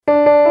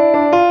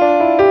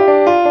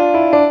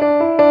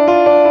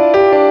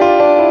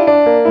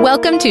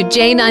Welcome to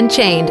Jane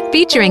Unchained,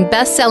 featuring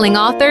best-selling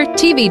author,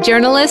 TV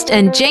journalist,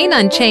 and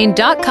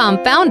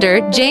JaneUnchained.com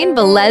founder, Jane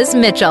Velez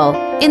Mitchell.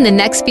 In the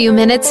next few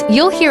minutes,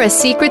 you'll hear a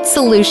secret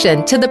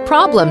solution to the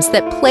problems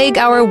that plague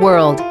our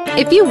world.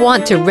 If you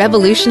want to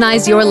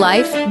revolutionize your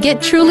life,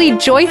 get truly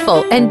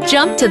joyful, and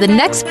jump to the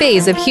next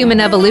phase of human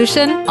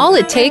evolution, all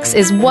it takes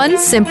is one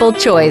simple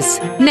choice.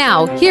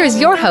 Now, here's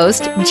your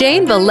host,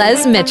 Jane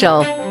Velez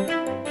Mitchell.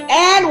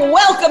 And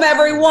welcome,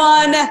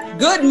 everyone.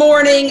 Good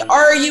morning.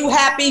 Are you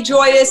happy,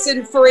 joyous,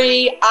 and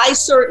free? I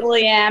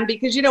certainly am,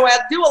 because, you know, I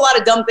do a lot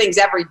of dumb things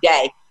every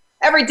day.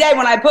 Every day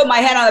when I put my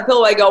head on the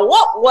pillow, I go,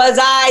 what was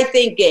I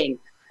thinking?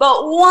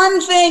 But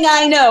one thing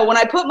I know, when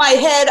I put my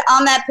head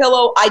on that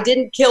pillow, I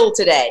didn't kill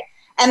today.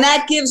 And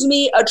that gives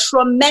me a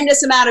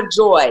tremendous amount of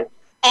joy.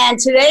 And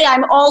today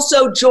I'm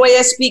also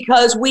joyous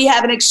because we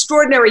have an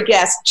extraordinary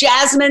guest,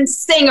 Jasmin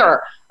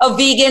Singer, a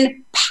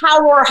vegan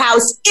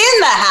powerhouse in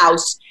the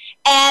house.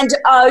 And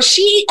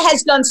she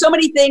has done so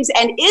many things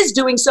and is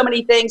doing so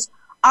many things.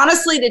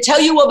 Honestly, to tell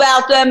you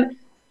about them,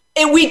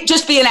 it would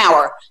just be an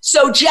hour.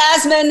 So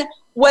Jasmin,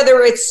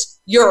 whether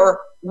it's your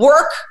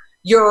work,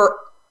 your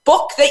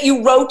book that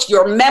you wrote,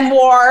 your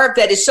memoir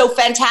that is so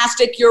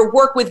fantastic, your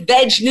work with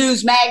Veg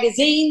News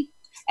Magazine,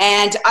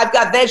 and I've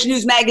got Veg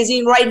News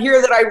Magazine right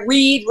here that I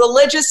read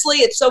religiously.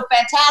 It's so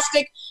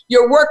fantastic.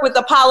 Your work with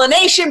the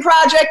Pollination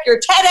Project, your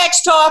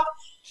TEDx talk.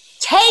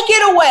 Take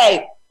it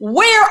away.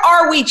 Where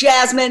are we,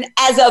 Jasmin,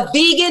 as a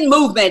vegan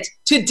movement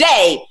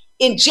today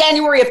in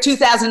January of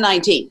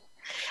 2019?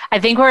 I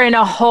think we're in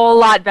a whole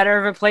lot better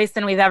of a place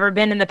than we've ever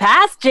been in the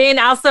past. Jane,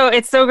 also,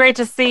 it's so great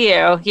to see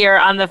you here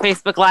on the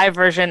Facebook Live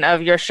version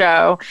of your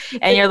show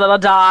and your little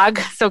dog.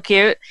 So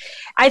cute.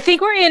 I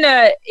think we're in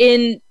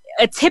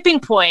a tipping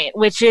point,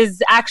 which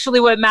is actually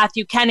what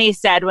Matthew Kenny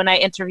said when I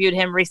interviewed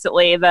him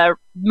recently, the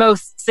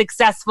most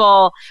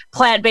successful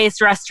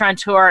plant-based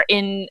restaurateur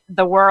in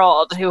the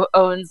world, who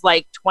owns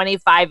like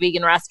 25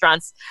 vegan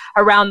restaurants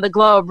around the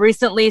globe,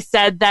 recently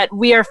said that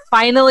we are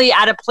finally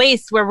at a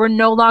place where we're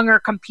no longer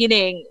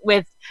competing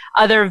with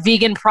other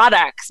vegan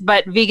products,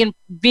 but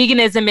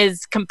veganism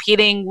is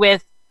competing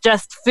with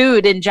just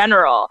food in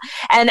general.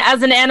 And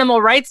as an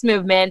animal rights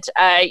movement,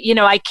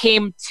 I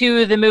came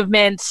to the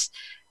movement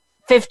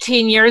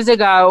 15 years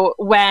ago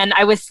when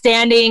I was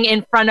standing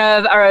in front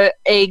of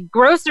a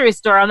grocery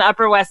store on the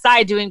Upper West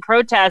Side doing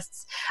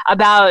protests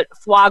about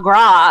foie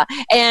gras.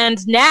 And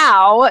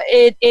now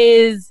it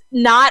is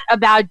not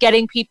about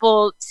getting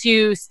people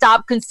to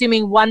stop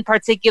consuming one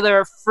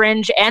particular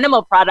fringe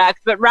animal product,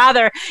 but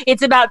rather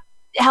it's about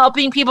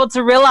helping people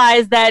to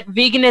realize that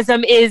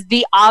veganism is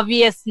the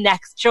obvious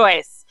next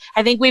choice.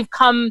 I think we've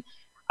come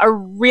a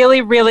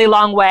really, really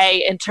long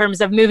way in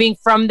terms of moving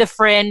from the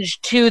fringe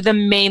to the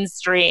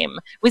mainstream.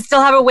 We still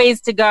have a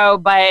ways to go,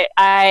 but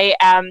I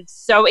am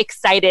so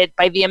excited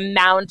by the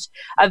amount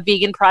of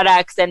vegan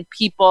products and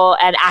people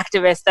and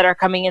activists that are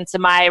coming into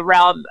my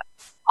realm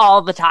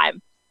all the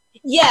time.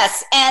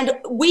 Yes, and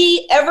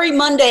we every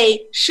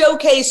Monday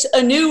showcase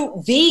a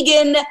new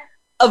vegan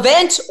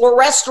event or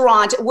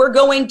restaurant. We're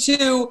going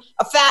to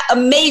a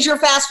major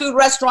fast food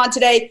restaurant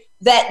today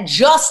that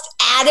just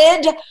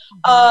added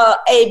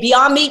a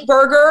Beyond Meat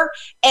burger.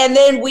 And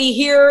then we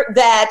hear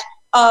that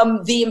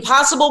the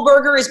Impossible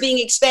Burger is being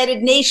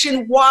expanded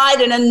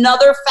nationwide in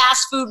another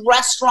fast food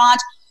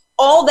restaurant.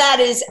 All that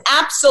is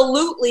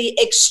absolutely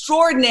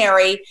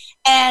extraordinary.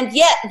 And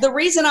yet the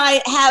reason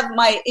I have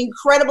my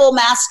incredible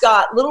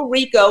mascot, Little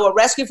Rico, a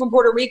rescue from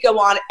Puerto Rico,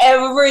 on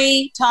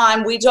every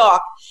time we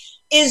talk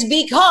is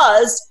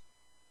because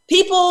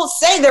people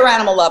say they're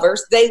animal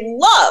lovers. They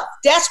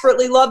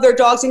desperately love their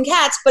dogs and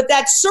cats, but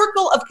that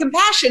circle of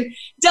compassion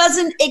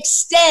doesn't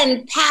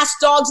extend past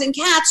dogs and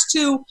cats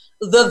to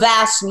the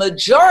vast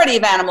majority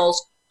of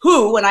animals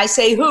who, when I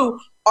say who,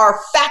 are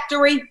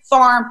factory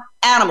farm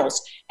animals.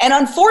 And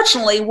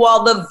unfortunately,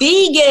 while the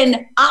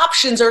vegan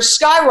options are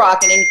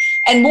skyrocketing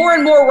and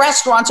more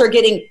restaurants are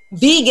getting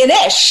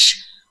veganish,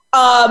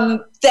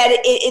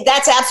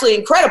 that's absolutely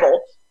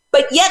incredible.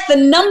 But yet the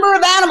number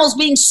of animals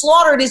being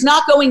slaughtered is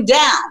not going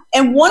down.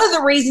 And one of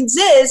the reasons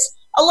is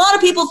a lot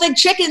of people think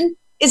chicken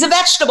is a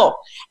vegetable.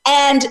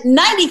 And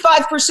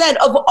 95%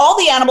 of all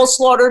the animals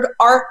slaughtered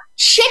are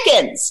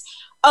chickens.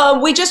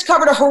 We just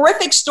covered a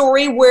horrific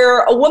story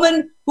where a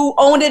woman who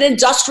owned an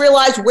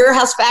industrialized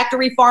warehouse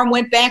factory farm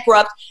went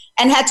bankrupt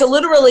and had to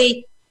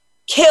literally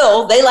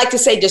kill, they like to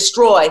say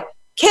destroy,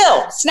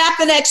 kill, snap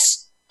the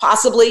necks,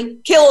 possibly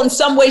kill in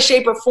some way,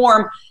 shape, or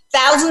form,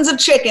 thousands of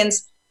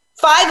chickens.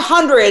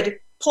 500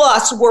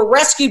 plus were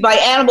rescued by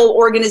animal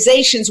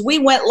organizations. We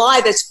went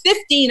live as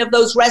 15 of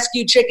those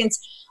rescued chickens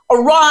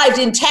arrived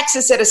in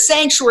Texas at a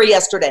sanctuary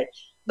yesterday.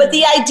 But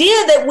the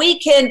idea that we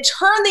can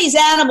turn these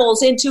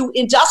animals into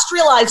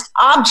industrialized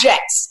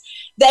objects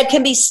that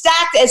can be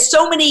stacked as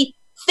so many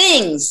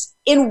things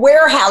in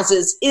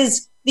warehouses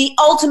is the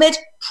ultimate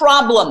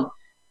problem.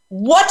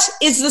 What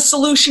is the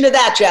solution to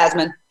that,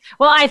 Jasmin?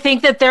 Well, I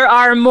think that there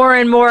are more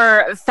and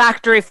more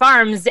factory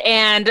farms,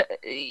 and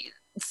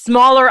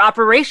smaller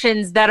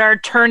operations that are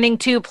turning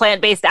to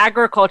plant-based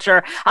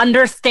agriculture,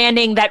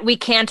 understanding that we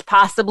can't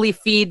possibly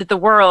feed the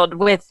world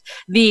with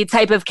the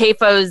type of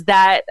CAFOs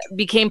that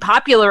became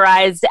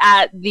popularized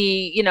at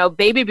the,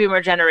 baby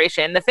boomer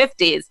generation, the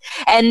 50s.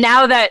 And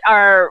now that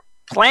our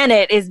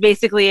planet is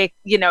basically,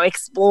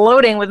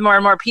 exploding with more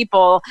and more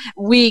people,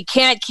 we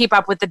can't keep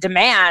up with the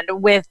demand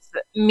with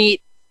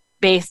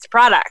meat-based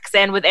products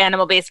and with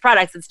animal-based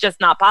products. It's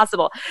just not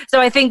possible. So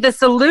I think the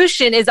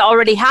solution is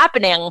already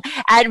happening.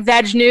 At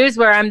Veg News,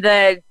 where I'm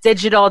the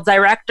digital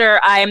director,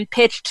 I'm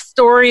pitched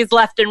stories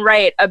left and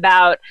right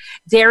about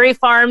dairy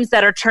farms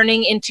that are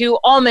turning into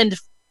almond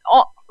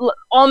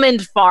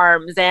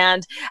farms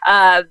and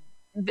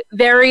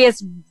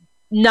various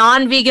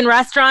non-vegan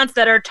restaurants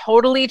that are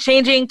totally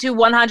changing to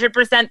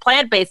 100%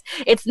 plant-based.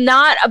 It's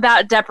not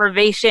about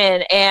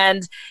deprivation,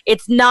 and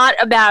it's not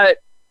about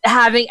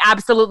having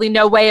absolutely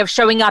no way of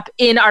showing up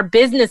in our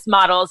business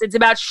models. It's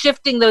about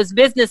shifting those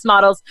business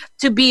models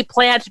to be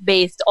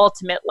plant-based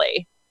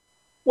ultimately.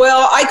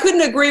 Well, I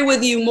couldn't agree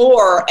with you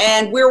more.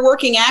 And we're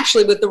working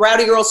actually with the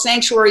Rowdy Girl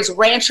Sanctuary's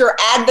Rancher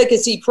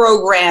Advocacy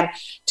Program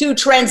to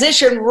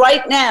transition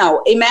right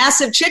now a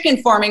massive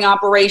chicken farming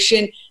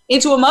operation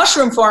into a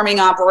mushroom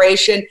farming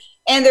operation.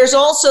 And there's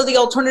also the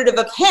alternative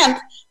of hemp,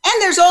 and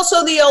there's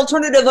also the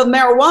alternative of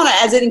marijuana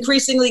as it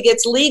increasingly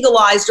gets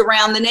legalized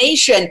around the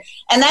nation.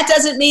 And that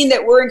doesn't mean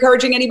that we're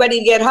encouraging anybody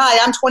to get high.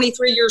 I'm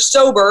 23 years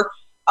sober.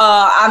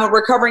 I'm a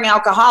recovering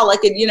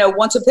alcoholic, and,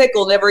 once a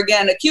pickle, never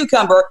again a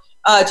cucumber,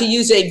 to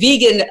use a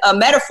vegan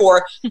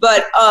metaphor.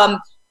 But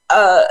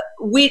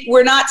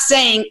we're not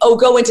saying,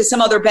 go into some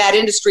other bad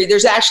industry.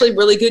 There's actually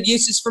really good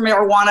uses for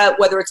marijuana,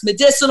 whether it's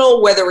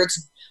medicinal, whether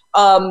it's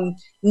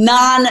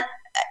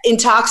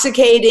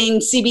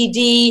non-intoxicating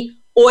CBD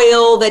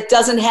oil that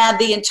doesn't have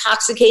the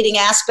intoxicating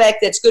aspect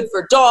that's good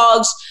for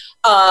dogs.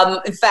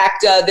 In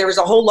fact, there is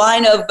a whole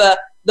line of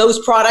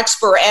those products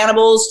for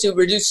animals to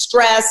reduce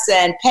stress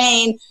and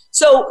pain.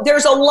 So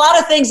there's a lot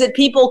of things that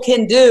people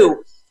can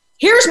do.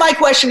 Here's my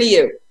question to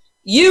you.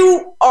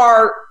 You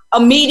are a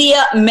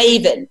media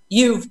maven.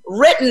 You've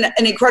written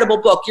an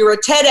incredible book. You're a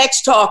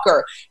TEDx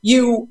talker.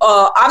 You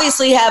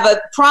obviously have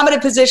a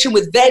prominent position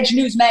with Veg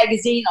News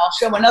magazine. I'll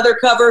show another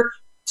cover.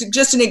 It's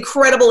just an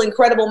incredible,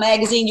 incredible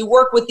magazine. You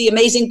work with the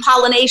amazing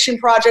Pollination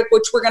Project,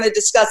 which we're going to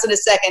discuss in a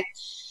second.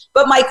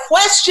 But my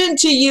question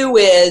to you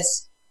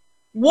is,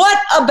 what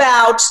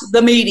about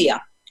the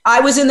media? I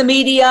was in the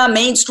media,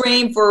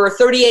 mainstream, for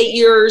 38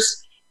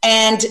 years,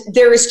 and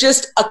there is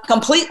just a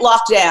complete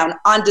lockdown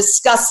on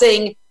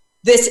discussing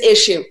this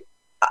issue.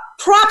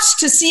 Props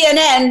to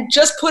CNN,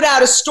 just put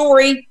out a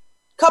story a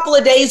couple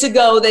of days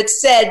ago that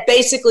said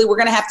basically we're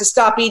going to have to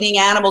stop eating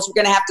animals.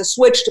 We're going to have to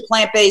switch to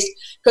plant-based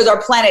because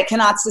our planet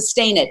cannot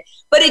sustain it.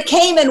 But it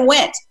came and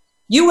went.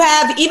 You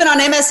have, even on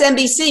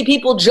MSNBC,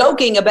 people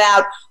joking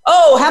about,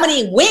 how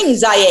many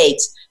wings I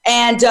ate.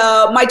 And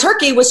my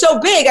turkey was so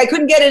big I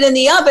couldn't get it in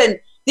the oven.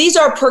 These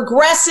are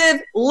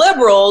progressive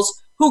liberals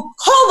who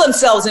call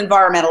themselves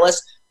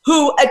environmentalists,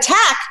 who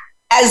attack,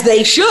 as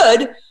they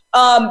should,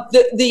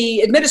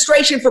 the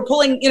administration for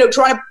trying to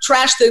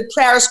trash the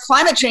Paris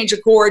climate change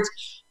accords.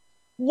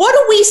 What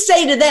do we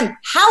say to them?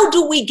 How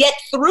do we get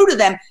through to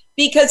them?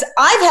 Because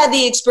I've had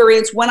the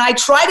experience when I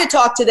try to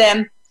talk to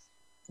them,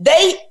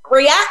 they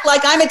react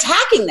like I'm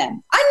attacking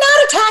them. I'm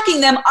not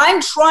attacking them. I'm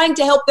trying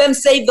to help them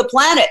save the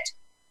planet.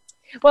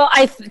 Well,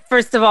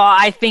 first of all,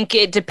 I think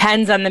it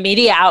depends on the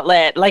media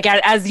outlet. Like,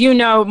 as you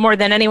know more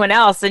than anyone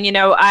else, and,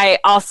 I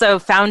also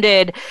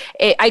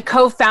I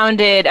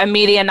co-founded a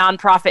media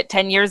nonprofit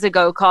 10 years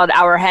ago called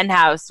Our Hen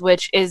House,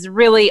 which is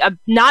really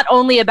not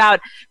only about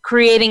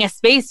creating a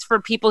space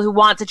for people who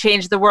want to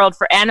change the world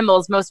for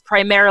animals, most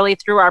primarily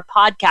through our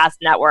podcast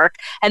network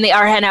and the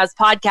Our Hen House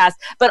podcast,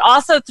 but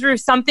also through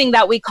something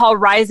that we call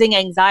Rising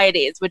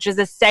Anxieties, which is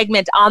a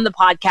segment on the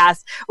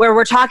podcast where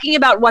we're talking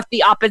about what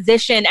the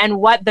opposition and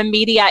what the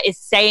media is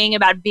saying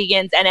about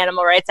vegans and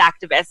animal rights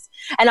activists.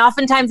 And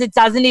oftentimes it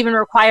doesn't even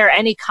require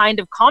any kind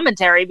of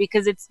commentary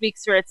because it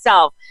speaks for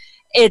itself.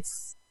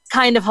 It's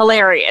kind of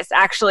hilarious,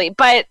 actually.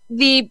 But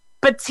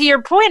to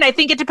your point, I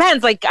think it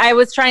depends. Like, I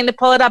was trying to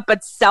pull it up,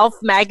 but Self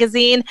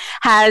magazine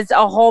has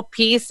a whole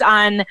piece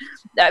on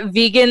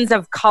vegans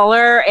of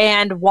color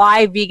and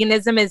why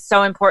veganism is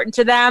so important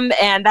to them.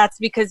 And that's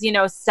because,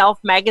 Self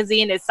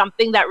magazine is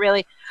something that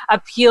really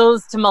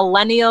appeals to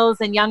millennials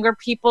and younger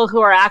people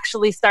who are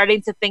actually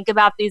starting to think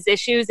about these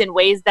issues in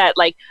ways that,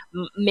 like,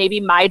 maybe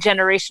my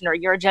generation or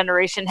your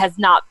generation has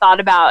not thought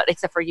about,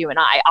 except for you and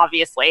I,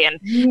 obviously, and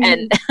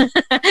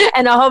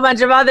and a whole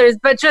bunch of others.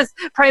 But just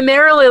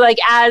primarily, like,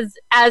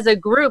 as a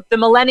group, the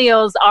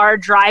millennials are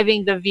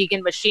driving the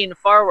vegan machine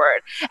forward.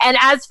 And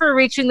as for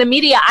reaching the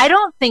media, I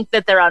don't think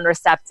that they're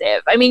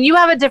unreceptive. I mean, you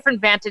have a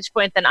different vantage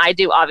point than I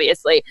do,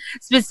 obviously,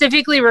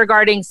 specifically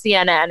regarding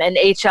CNN and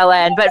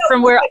HLN. But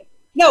from where...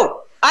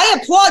 No, I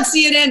applaud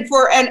CNN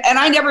and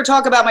I never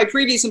talk about my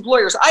previous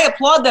employers. I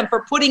applaud them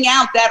for putting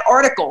out that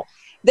article.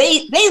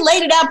 They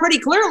laid it out pretty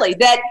clearly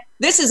that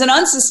this is an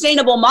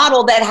unsustainable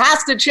model that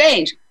has to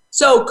change.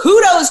 So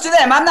kudos to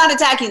them. I'm not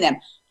attacking them.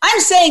 I'm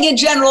saying in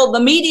general, the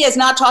media is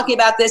not talking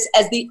about this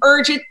as the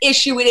urgent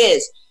issue it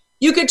is.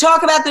 You could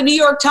talk about the New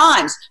York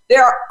Times.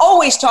 They're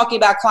always talking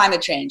about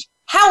climate change.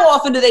 How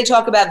often do they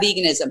talk about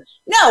veganism?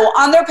 No,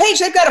 on their page,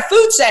 they've got a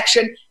food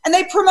section and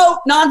they promote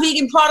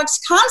non-vegan products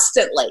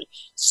constantly.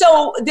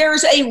 So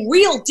there's a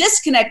real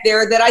disconnect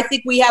there that I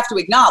think we have to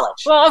acknowledge.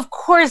 Well, of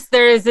course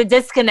there is a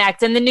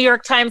disconnect. And the New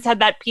York Times had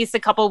that piece a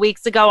couple of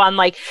weeks ago on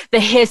like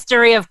the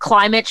history of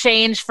climate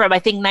change from, I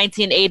think,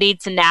 1980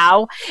 to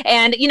now.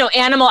 And, you know,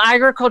 animal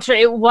agriculture,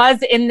 it was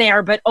in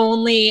there, but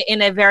only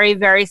in a very,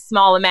 very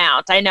small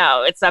amount. I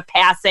know it's a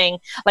passing,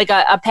 like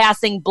a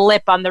passing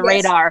blip on the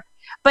radar.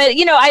 But,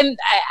 you know,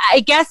 I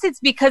guess it's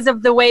because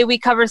of the way we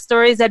cover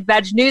stories at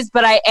Veg News,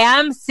 but I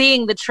am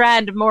seeing the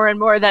trend more and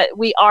more that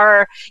we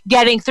are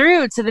getting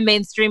through to the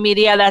mainstream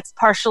media. That's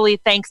partially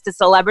thanks to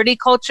celebrity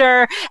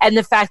culture and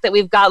the fact that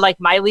we've got like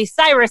Miley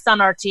Cyrus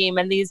on our team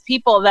and these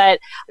people that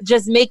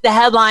just make the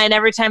headline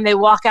every time they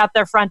walk out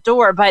their front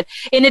door. But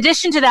in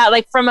addition to that,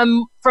 like from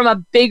a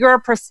bigger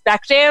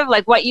perspective,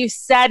 like what you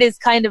said is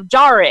kind of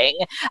jarring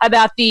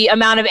about the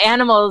amount of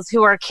animals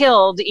who are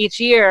killed each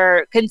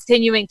year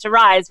continuing to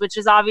rise, which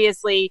is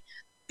obviously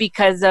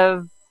because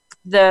of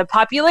the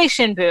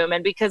population boom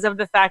and because of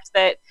the fact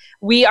that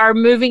we are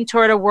moving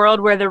toward a world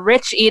where the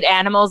rich eat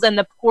animals and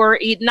the poor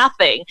eat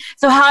nothing.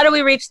 So how do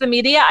we reach the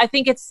media? I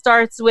think it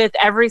starts with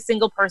every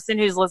single person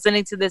who's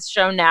listening to this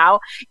show now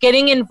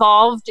getting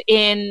involved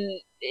in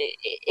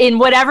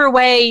whatever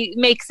way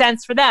makes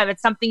sense for them.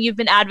 It's something you've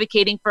been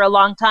advocating for a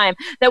long time,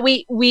 that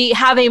we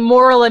have a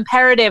moral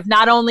imperative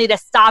not only to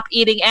stop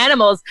eating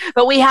animals,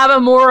 but we have a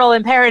moral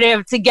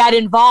imperative to get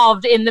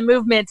involved in the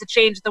movement to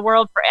change the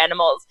world for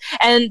animals.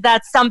 And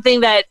that's something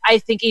that I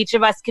think each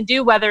of us can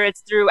do, whether it's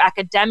through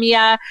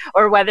academia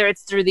or whether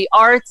it's through the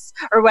arts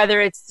or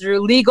whether it's through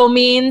legal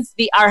means.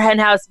 The Our Hen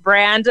House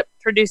brand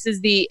produces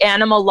the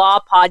Animal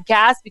Law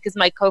podcast because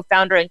my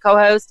co-founder and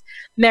co-host,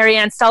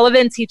 Marianne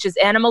Sullivan, teaches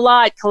animal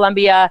law at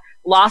Columbia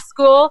Law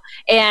School.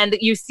 And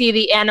you see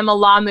the animal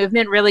law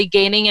movement really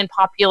gaining in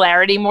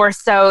popularity more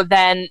so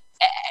than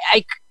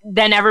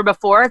ever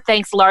before,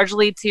 thanks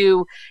largely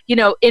to, you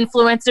know,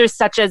 influencers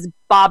such as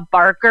Bob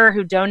Barker,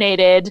 who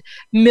donated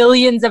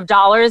millions of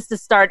dollars to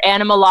start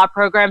animal law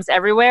programs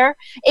everywhere.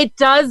 It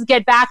does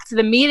get back to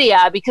the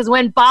media because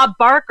when Bob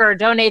Barker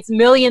donates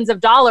millions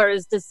of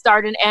dollars to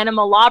start an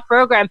animal law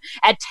program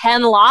at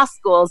 10 law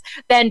schools,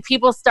 then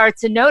people start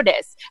to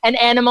notice and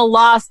animal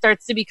law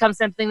starts to become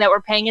something that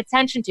we're paying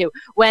attention to.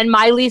 When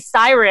Miley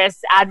Cyrus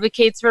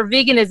advocates for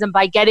veganism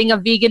by getting a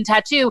vegan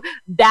tattoo,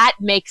 that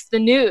makes the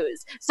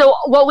news. So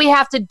what we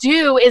have to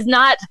do is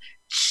not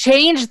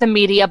change the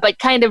media, but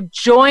kind of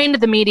join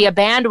the media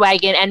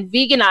bandwagon and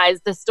veganize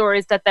the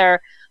stories that they're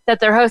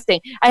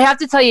hosting. I have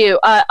to tell you,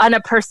 on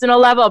a personal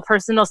level, a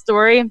personal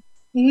story.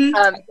 Mm-hmm.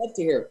 I'd love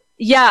to hear.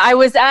 Yeah, I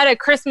was at a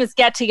Christmas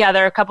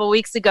get-together a couple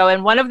weeks ago,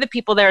 and one of the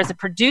people there is a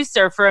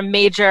producer for a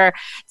major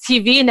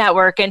TV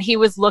network, and he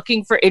was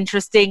looking for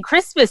interesting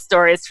Christmas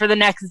stories for the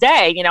next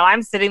day. You know,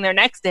 I'm sitting there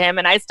next to him,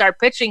 and I start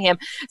pitching him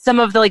some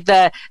of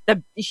the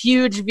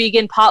huge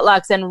vegan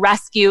potlucks and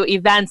rescue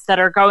events that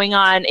are going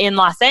on in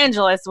Los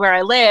Angeles, where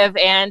I live,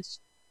 and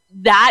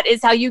that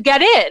is how you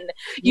get in.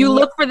 You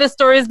look for the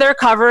stories they're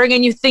covering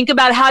and you think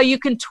about how you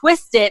can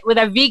twist it with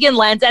a vegan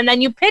lens and then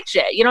you pitch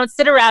it. You don't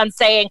sit around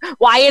saying,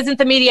 why isn't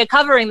the media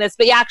covering this?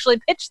 But you actually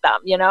pitch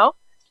them, you know?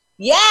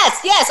 Yes.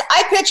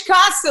 I pitch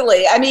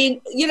constantly. I mean,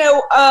 you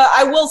know,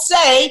 I will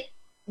say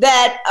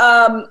that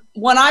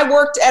when I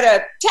worked at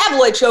a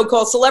tabloid show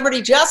called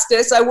Celebrity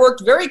Justice, I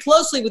worked very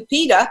closely with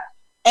PETA.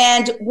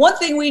 And one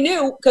thing we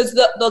knew, because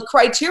the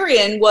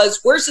criterion was,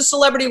 where's the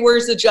celebrity,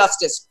 where's the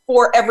justice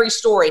for every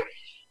story?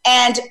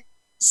 And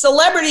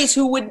celebrities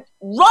who would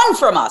run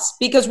from us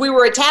because we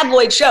were a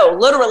tabloid show,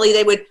 literally,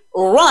 they would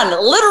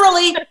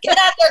literally get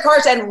out of their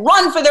cars and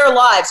run for their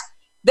lives.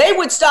 They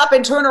would stop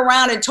and turn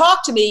around and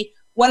talk to me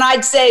when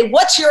I'd say,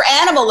 what's your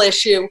animal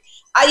issue?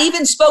 I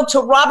even spoke to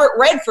Robert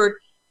Redford.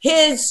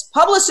 His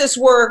publicists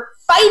were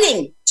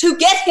fighting to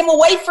get him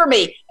away from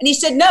me. And he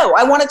said, no,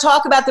 I want to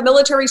talk about the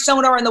military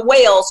sonar and the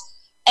whales.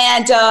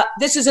 And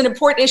this is an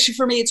important issue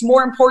for me. It's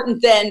more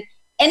important than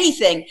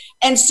anything.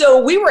 And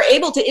so we were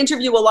able to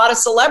interview a lot of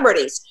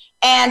celebrities.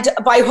 And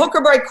by hook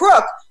or by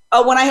crook,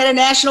 when I had a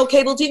national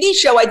cable TV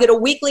show, I did a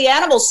weekly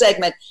animal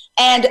segment.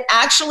 And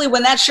actually,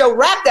 when that show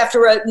wrapped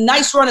after a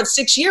nice run of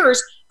 6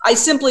 years, I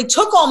simply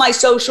took all my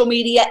social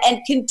media and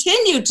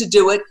continued to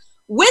do it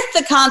with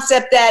the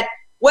concept that,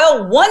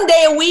 well, one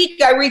day a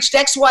week, I reached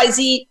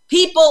XYZ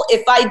people.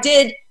 If I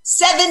did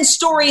 7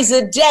 stories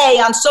a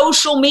day on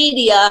social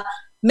media,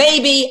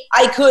 maybe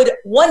I could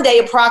one day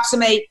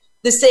approximate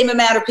the same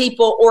amount of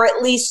people, or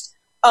at least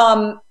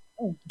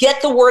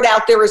get the word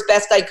out there as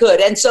best I could.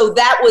 And so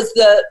that was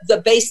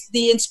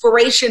the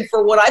inspiration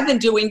for what I've been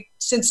doing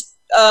since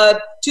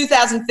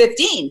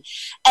 2015.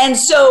 And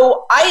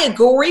so I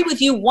agree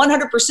with you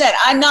 100%.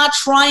 I'm not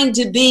trying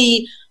to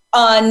be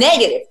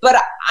negative, but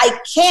I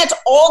can't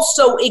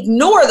also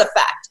ignore the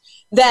fact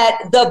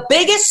that the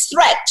biggest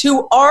threat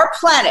to our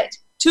planet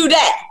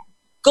today,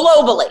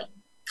 globally,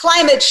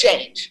 climate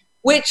change,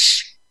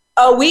 which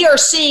we are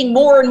seeing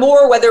more and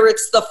more, whether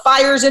it's the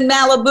fires in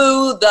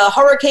Malibu, the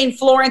Hurricane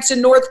Florence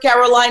in North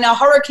Carolina,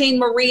 Hurricane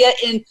Maria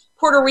in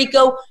Puerto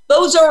Rico,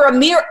 those are a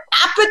mere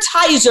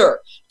appetizer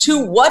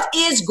to what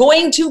is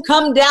going to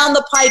come down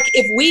the pike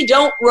if we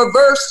don't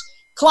reverse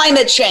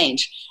climate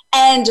change.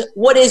 And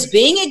what is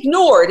being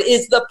ignored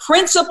is the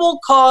principal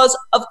cause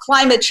of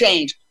climate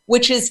change,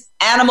 which is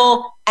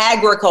animal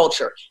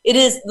agriculture. It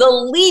is the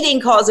leading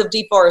cause of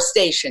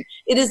deforestation.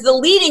 It is the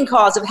leading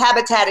cause of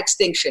habitat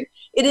extinction.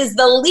 It is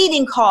the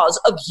leading cause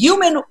of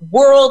human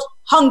world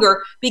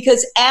hunger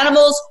because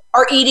animals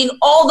are eating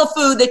all the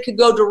food that could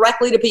go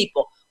directly to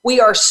people. We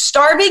are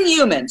starving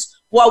humans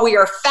while we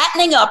are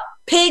fattening up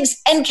pigs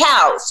and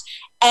cows.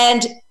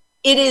 And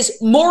it is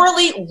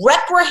morally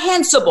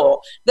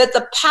reprehensible that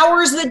the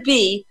powers that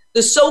be,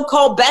 the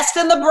so-called best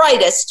and the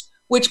brightest,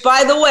 which,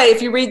 by the way,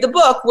 if you read the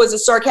book, was a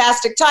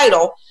sarcastic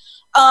title,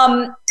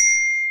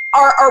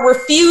 are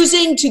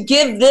refusing to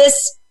give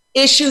this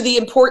issue the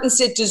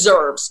importance it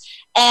deserves.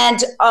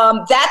 And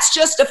that's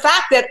just a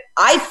fact that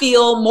I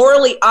feel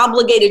morally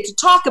obligated to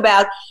talk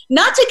about,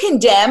 not to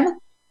condemn,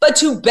 but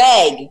to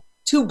beg,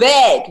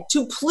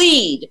 to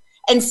plead,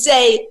 and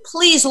say,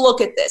 please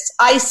look at this.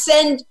 I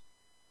send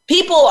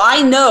people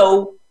I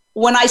know,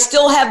 when I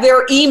still have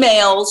their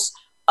emails,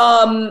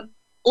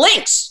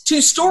 links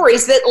to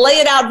stories that lay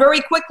it out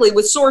very quickly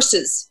with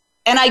sources,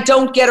 and I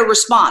don't get a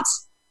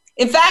response.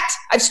 In fact,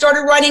 I've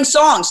started writing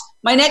songs.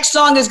 My next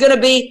song is going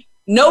to be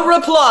No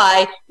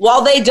Reply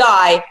While They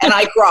Die and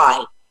I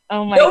Cry.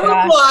 Oh my No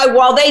gosh. reply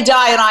while they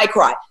die and I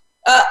cry.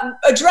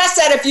 Address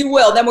that if you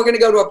will, then we're going to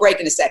go to a break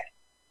in a second.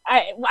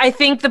 I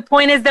think the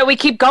point is that we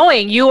keep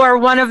going. You are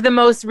one of the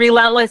most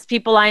relentless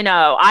people I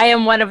know. I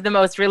am one of the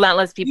most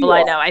relentless people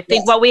I know. I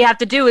think what we have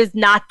to do is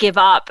not give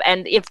up.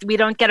 And if we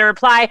don't get a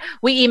reply,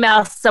 we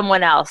email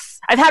someone else.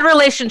 I've had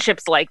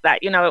relationships like that.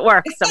 It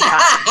works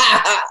sometimes.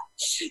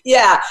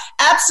 Yeah,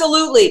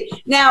 absolutely.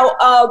 Now,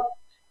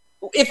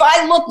 if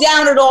I look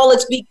down at all,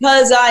 it's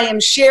because I am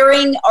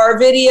sharing our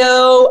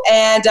video,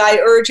 and I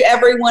urge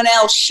everyone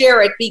else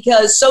share it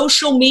because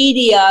social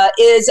media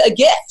is a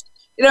gift.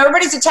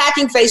 Everybody's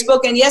attacking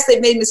Facebook, and yes, they've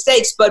made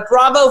mistakes, but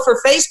bravo for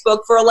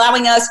Facebook for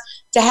allowing us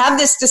to have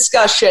this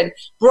discussion.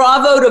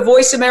 Bravo to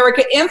Voice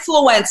America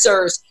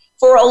influencers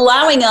for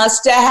allowing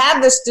us to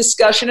have this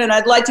discussion. And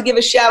I'd like to give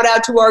a shout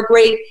out to our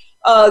great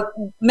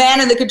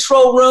man in the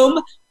control room,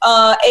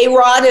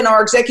 A-Rod, and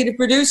our executive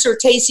producer,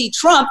 Tacey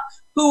Trump,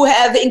 who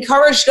have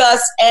encouraged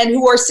us and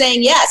who are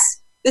saying,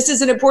 yes, this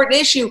is an important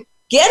issue.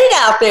 Get it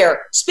out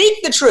there.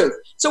 Speak the truth.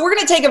 So we're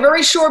going to take a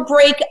very short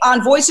break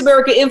on Voice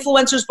America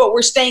Influencers, but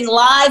we're staying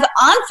live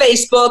on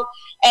Facebook.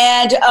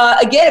 And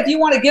again, if you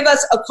want to give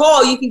us a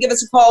call, you can give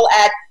us a call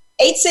at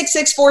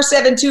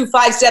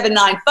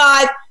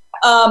 866-472-5795.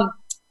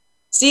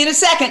 See you in a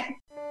second.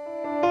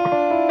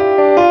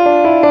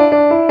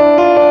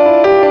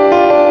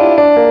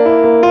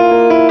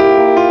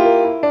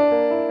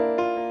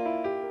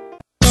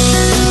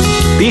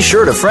 Be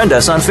sure to friend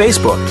us on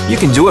Facebook. You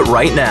can do it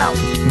right now.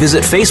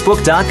 Visit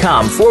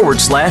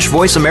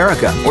facebook.com/Voice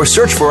America or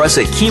search for us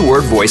at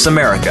keyword Voice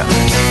America.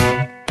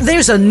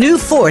 There's a new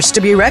force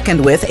to be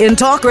reckoned with in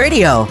talk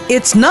radio.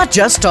 It's not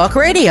just talk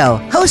radio.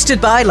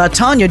 Hosted by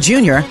LaTanya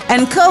Jr.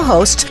 and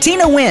co-hosts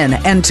Tina Wynn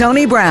and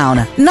Tony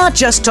Brown. Not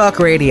Just Talk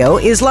Radio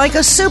is like a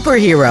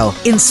superhero,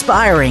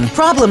 inspiring,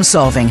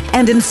 problem-solving,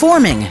 and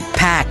informing.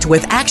 Packed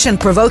with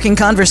action-provoking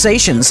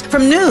conversations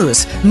from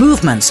news,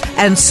 movements,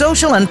 and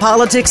social and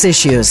politics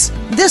issues.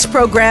 This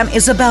program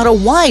is about a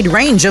wide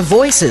range of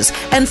voices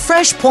and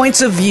fresh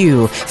points of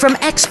view from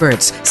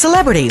experts,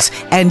 celebrities,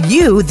 and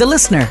you, the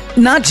listener.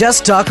 Not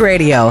Just Talk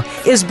Radio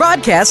is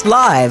broadcast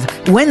live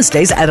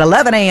Wednesdays at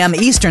 11 a.m.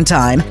 Eastern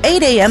Time,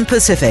 8 a.m.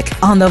 Pacific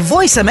on the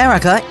Voice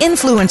America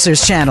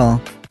Influencers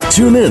channel.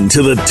 Tune in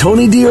to the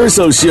Tony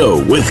D'Urso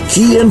Show with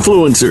key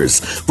influencers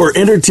for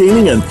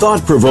entertaining and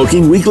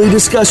thought-provoking weekly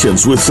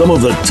discussions with some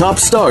of the top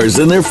stars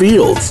in their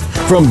fields.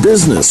 From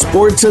business,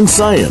 sports, and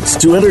science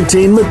to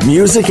entertainment,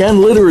 music,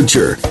 and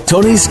literature,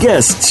 Tony's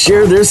guests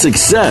share their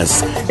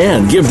success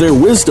and give their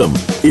wisdom.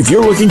 If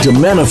you're looking to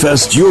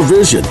manifest your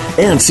vision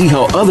and see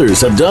how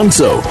others have done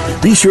so,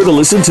 be sure to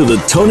listen to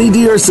the Tony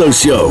D'Urso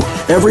Show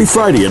every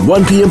Friday at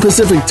 1 p.m.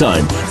 Pacific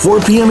Time,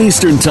 4 p.m.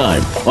 Eastern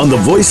Time on the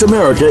Voice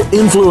America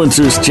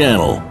Influencers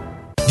channel.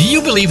 Do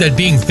you believe that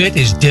being fit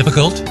is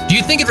difficult? Do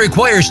you think it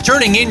requires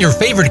turning in your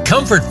favorite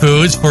comfort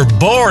foods for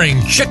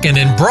boring chicken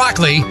and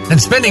broccoli and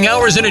spending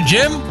hours in a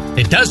gym?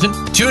 It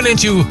doesn't. Tune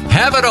into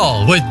Have It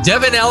All with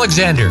Devin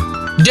Alexander.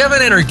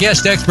 Devin and her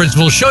guest experts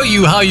will show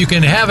you how you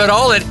can have it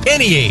all at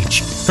any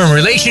age, from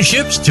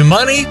relationships to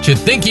money to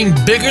thinking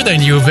bigger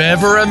than you've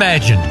ever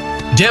imagined.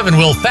 Devin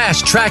will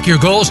fast-track your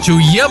goals to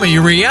yummy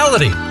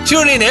reality.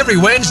 Tune in every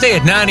Wednesday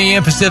at 9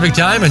 a.m. Pacific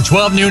Time and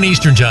 12 noon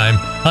Eastern Time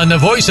on the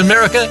Voice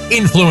America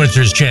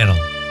Influencers channel.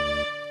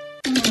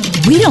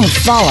 We don't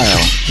follow,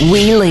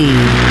 we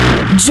lead.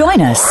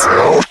 Join us,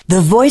 the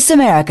Voice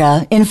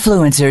America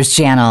Influencers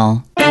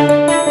channel.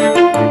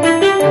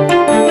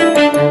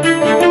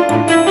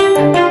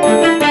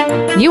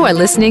 You You are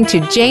listening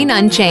to Jane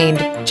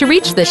Unchained. To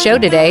reach the show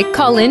today,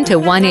 call in to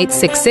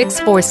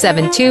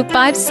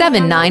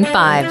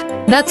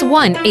 1-866-472-5795. That's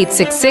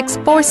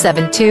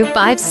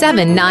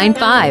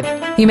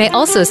 1-866-472-5795. You may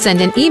also send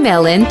an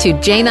email in to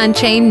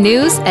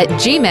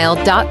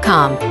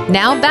janeunchainednews@gmail.com.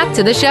 Now back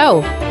to the show.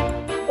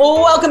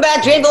 Welcome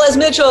back, Jane Velez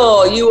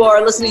Mitchell. You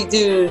are listening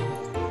to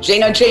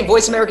Jane Unchained,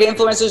 Voice America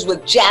Influencers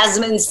with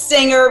Jasmin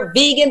Singer,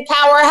 vegan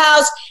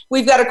powerhouse.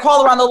 We've got a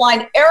caller on the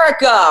line,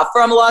 Erica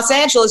from Los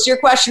Angeles. Your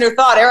question or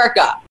thought,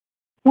 Erica?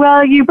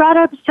 Well, you brought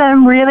up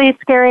some really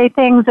scary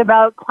things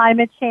about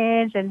climate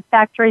change and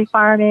factory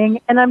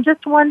farming, and I'm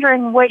just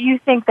wondering what you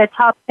think the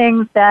top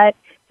things that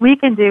we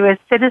can do as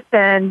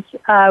citizens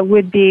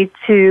would be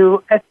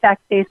to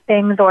affect these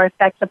things or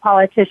affect the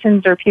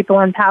politicians or people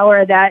in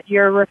power that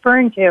you're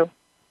referring to.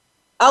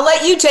 I'll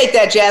let you take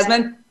that,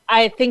 Jasmin.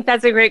 I think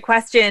that's a great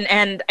question.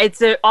 And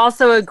it's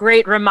also a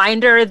great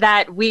reminder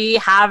that we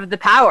have the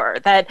power,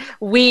 that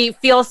we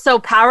feel so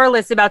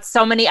powerless about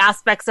so many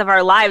aspects of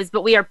our lives,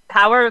 but we are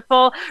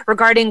powerful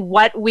regarding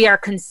what we are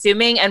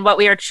consuming and what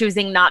we are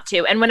choosing not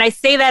to. And when I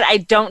say that, I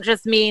don't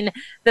just mean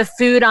the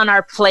food on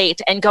our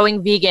plate and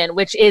going vegan,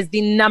 which is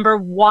the number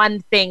one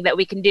thing that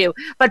we can do.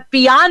 But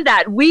beyond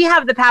that, we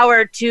have the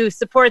power to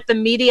support the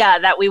media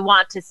that we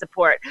want to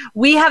support.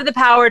 We have the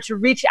power to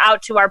reach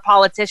out to our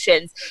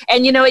politicians.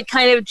 And, you know, it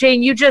kind of,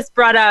 Jane, you just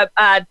brought up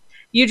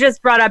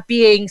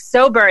being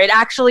sober. It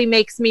actually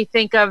makes me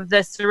think of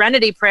the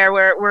Serenity Prayer,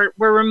 where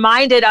we're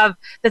reminded of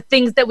the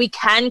things that we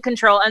can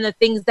control and the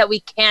things that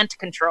we can't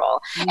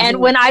control. Mm-hmm. And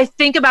when I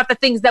think about the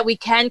things that we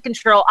can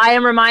control, I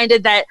am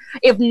reminded that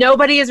if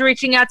nobody is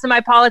reaching out to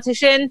my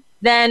politician,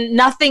 then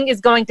nothing is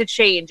going to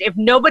change. If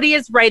nobody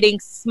is writing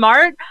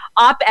smart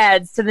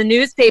op-eds to the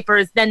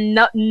newspapers, then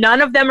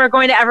none of them are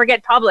going to ever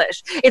get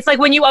published. It's like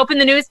when you open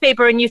the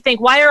newspaper and you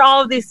think, why are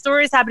all of these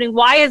stories happening?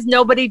 Why is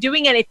nobody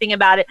doing anything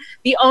about it?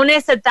 The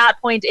onus at that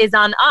point is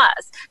on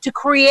us to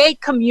create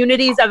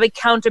communities of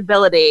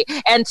accountability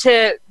and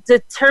to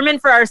determine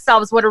for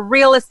ourselves what a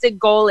realistic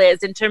goal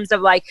is in terms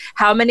of like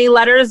how many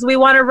letters we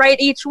want to write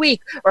each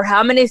week or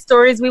how many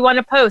stories we want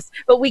to post.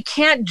 But we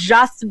can't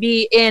just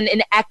be in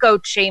an echo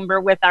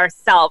chamber with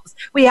ourselves.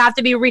 We have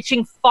to be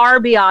reaching far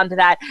beyond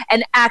that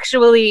and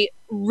actually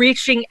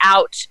reaching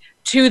out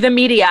to the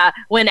media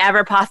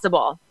whenever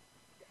possible.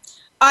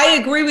 I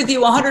agree with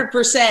you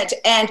 100%.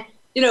 And,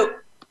 you know,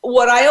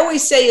 what I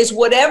always say is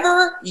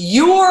whatever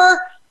your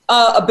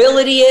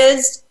ability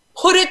is,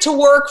 put it to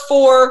work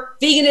for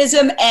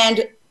veganism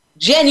and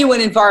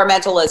genuine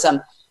environmentalism.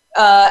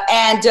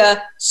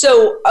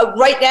 So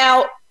right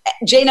now,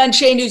 Jane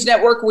Unchained News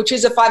Network, which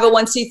is a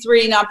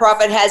 501c3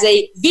 nonprofit, has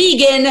a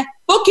vegan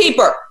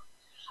bookkeeper.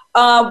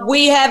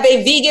 We have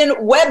a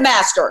vegan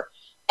webmaster.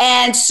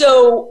 And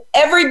so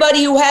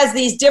everybody who has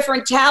these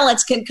different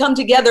talents can come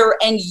together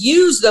and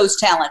use those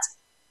talents.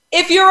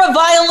 If you're a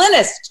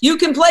violinist, you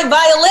can play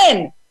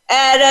violin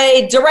at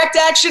a Direct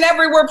Action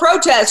Everywhere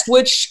protest,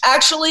 which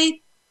actually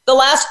the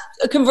last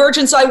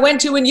convergence I went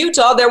to in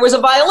Utah, there was a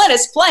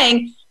violinist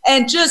playing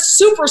and just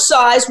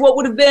supersized what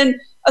would have been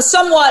a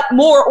somewhat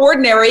more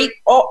ordinary,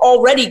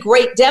 already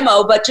great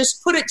demo, but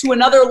just put it to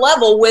another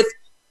level with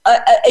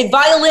a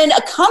violin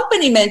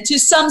accompaniment to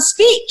some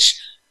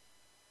speech.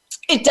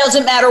 It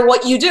doesn't matter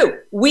what you do.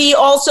 We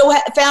also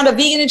found a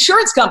vegan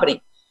insurance company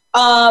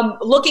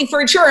looking for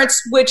insurance,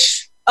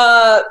 which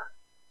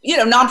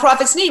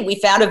nonprofits need. We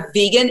found a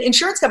vegan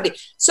insurance company.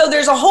 So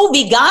there's a whole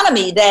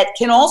vegonomy that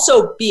can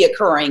also be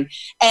occurring.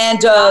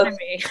 And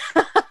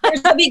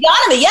there's a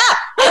vegonomy, yeah,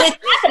 and it's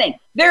happening.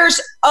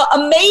 There's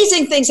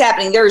amazing things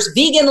happening. There's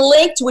Vegan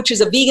Linked, which is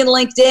a vegan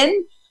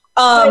LinkedIn.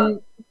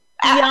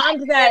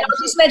 Beyond that, I'll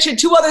just mention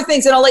two other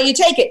things and I'll let you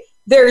take it.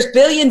 There's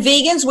Billion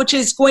Vegans, which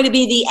is going to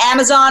be the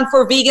Amazon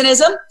for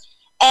veganism.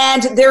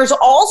 And there's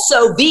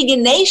also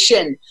Vegan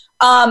Nation.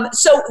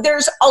 So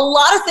there's a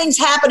lot of things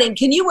happening.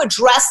 Can you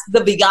address the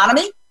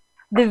vegonomy?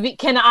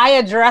 Can I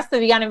address the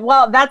vegonomy?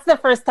 Well, that's the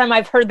first time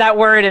I've heard that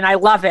word, and I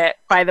love it,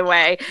 by the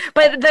way.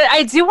 But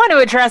I do want to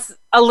address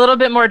a little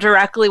bit more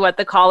directly what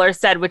the caller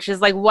said, which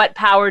is like, what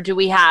power do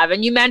we have?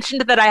 And you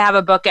mentioned that I have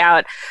a book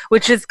out,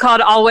 which is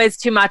called Always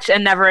Too Much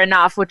and Never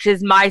Enough, which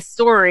is my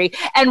story.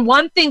 And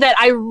one thing that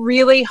I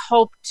really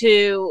hope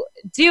to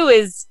do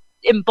is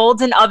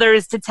embolden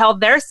others to tell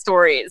their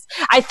stories.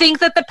 I think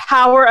that the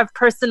power of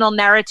personal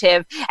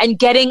narrative and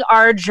getting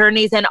our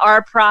journeys and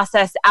our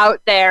process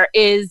out there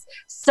is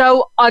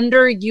so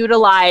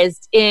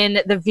underutilized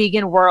in the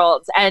vegan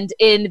world and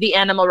in the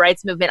animal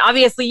rights movement.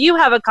 Obviously, you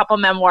have a couple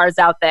memoirs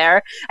out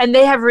there, and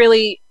they have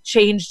really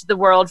changed the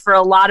world for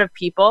a lot of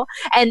people.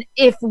 And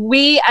if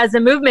we as a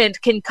movement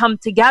can come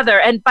together,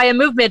 and by a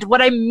movement,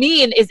 what I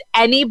mean is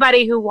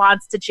anybody who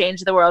wants to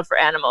change the world for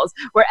animals,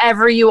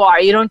 wherever you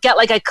are. You don't get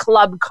like a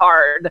club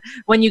card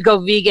when you go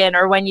vegan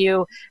or when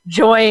you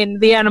join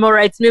the animal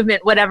rights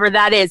movement, whatever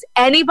that is.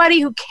 Anybody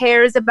who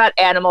cares about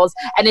animals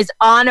and is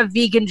on a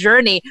vegan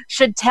journey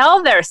should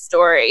tell their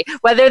story,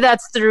 whether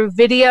that's through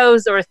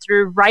videos or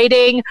through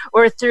writing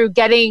or through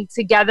getting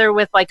together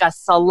with like a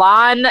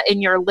salon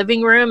in your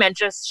living room and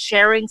just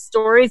sharing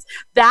stories.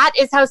 That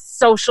is how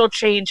social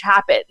change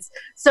happens.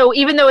 So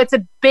even though it's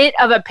a bit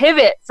of a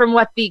pivot from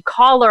what the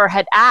caller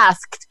had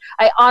asked,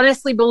 I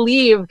honestly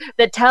believe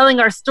that telling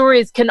our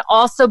stories can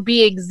also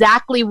be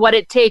exactly what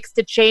it takes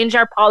to change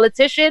our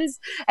politicians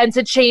and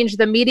to change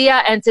the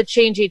media and to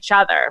change each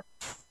other.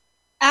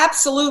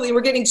 Absolutely.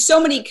 We're getting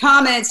so many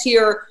comments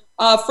here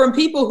from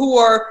people who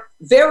are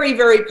very,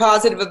 very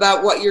positive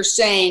about what you're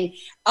saying.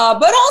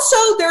 But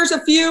also there's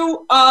a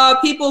few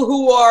people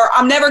who are,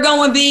 I'm never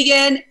going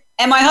vegan,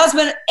 and my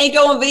husband ain't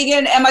going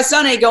vegan, and my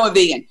son ain't going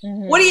vegan.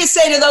 Mm-hmm. What do you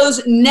say to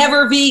those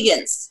never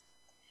vegans?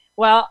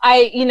 Well,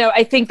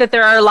 I think that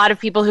there are a lot of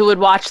people who would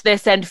watch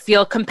this and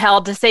feel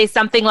compelled to say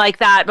something like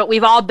that, but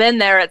we've all been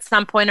there at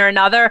some point or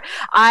another.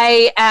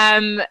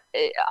 I'm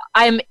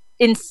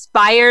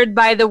inspired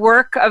by the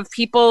work of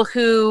people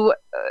who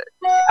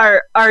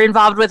are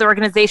involved with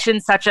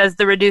organizations such as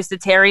the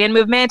Reducitarian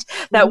movement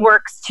that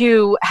works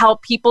to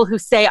help people who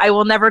say, I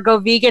will never go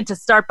vegan, to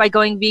start by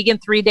going vegan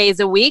 3 days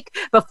a week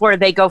before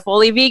they go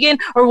fully vegan,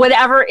 or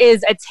whatever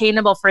is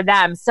attainable for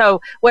them.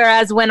 So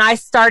whereas when I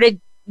started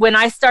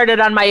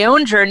on my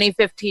own journey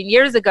 15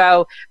 years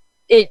ago,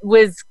 it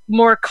was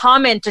more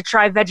common to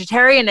try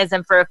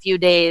vegetarianism for a few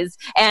days.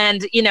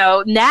 And,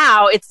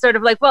 now it's sort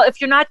of like, well,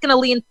 if you're not going to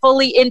lean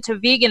fully into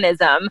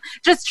veganism,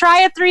 just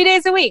try it 3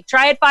 days a week.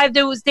 Try it 5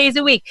 days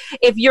a week.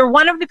 If you're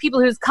one of the people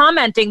who's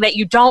commenting that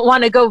you don't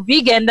want to go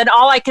vegan, then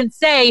all I can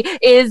say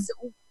is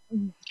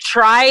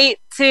try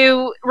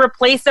to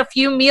replace a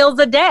few meals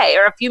a day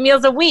or a few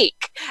meals a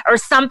week or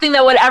something,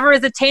 that whatever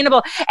is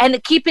attainable,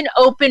 and keep an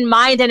open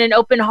mind and an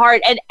open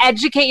heart and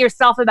educate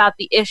yourself about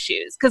the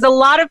issues. Because a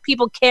lot of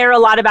people care a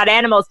lot about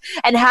animals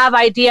and have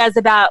ideas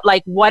about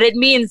like what it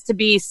means to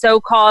be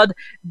so-called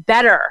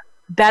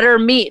better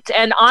meat.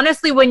 And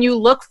honestly, when you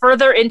look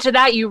further into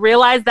that, you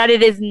realize that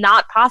it is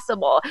not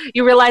possible.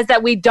 You realize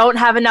that we don't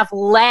have enough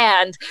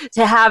land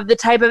to have the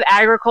type of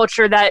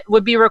agriculture that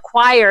would be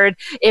required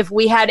if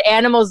we had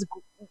animals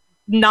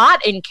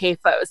not in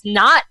CAFOs,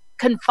 not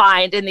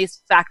confined in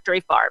these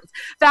factory farms.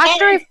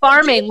 Factory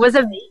farming was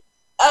a...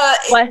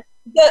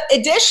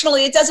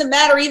 Additionally, it doesn't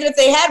matter even if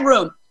they had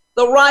room.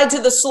 The ride to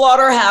the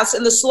slaughterhouse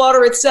and the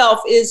slaughter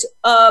itself is...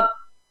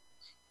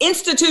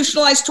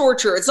 institutionalized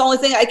torture. It's the only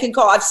thing I can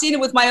call. I've seen it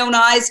with my own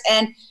eyes,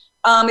 and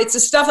it's the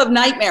stuff of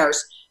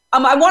nightmares.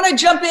 I want to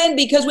jump in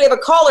because we have a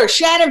caller,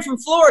 Shannon from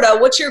Florida.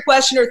 What's your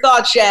question or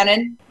thought,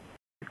 Shannon?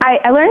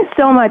 I learn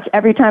so much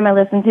every time I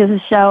listen to the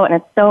show, and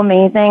it's so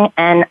amazing.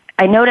 And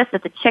I notice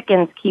that the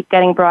chickens keep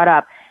getting brought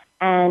up,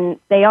 and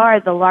they are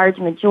the large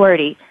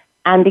majority.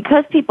 And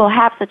because people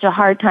have such a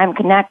hard time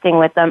connecting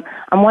with them,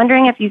 I'm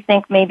wondering if you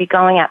think maybe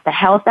going at the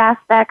health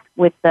aspect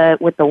with the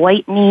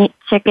white meat,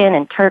 chicken,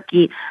 and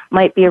turkey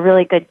might be a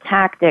really good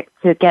tactic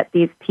to get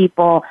these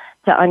people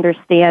to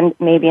understand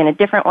maybe in a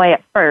different way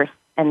at first,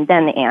 and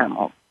then the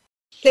animals.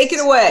 Take it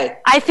away.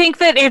 I think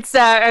that it's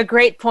a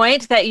great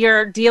point that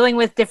you're dealing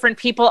with different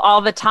people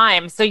all the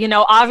time. So,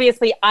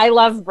 obviously I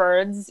love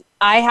birds.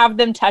 I have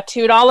them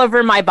tattooed all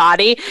over my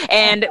body.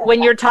 And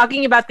when you're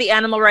talking about the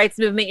animal rights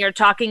movement, you're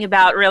talking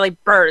about really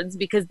birds,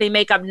 because they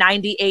make up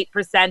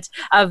 98%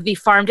 of the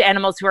farmed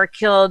animals who are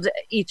killed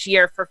each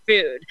year for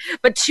food.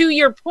 But to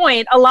your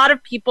point, a lot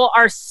of people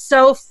are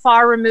so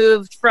far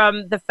removed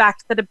from the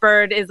fact that a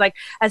bird is like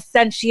a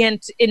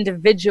sentient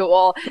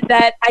individual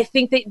that I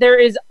think that there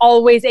is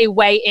always a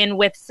way in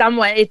with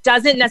someone. It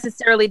doesn't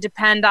necessarily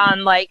depend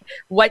on like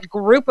what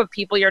group of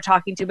people you're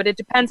talking to, but it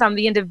depends on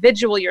the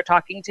individual you're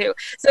talking to.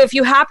 So if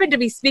you happen to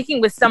be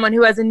speaking with someone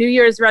who has a New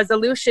Year's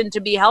resolution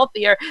to be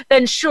healthier,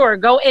 then sure,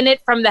 go in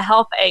it from the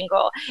health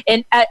angle.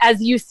 And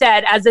as you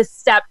said, as a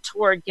step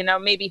toward,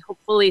 maybe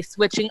hopefully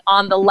switching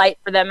on the light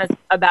for them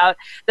about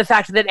the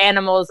fact that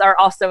animals are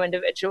also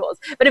individuals.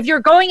 But if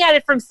you're going at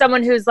it from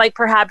someone who's like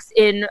perhaps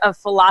in a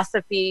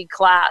philosophy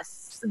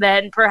class,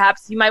 then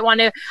perhaps you might want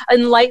to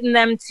enlighten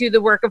them to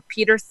the work of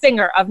Peter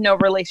Singer, of no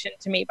relation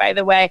to me, by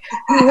the way,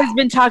 who has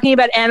been talking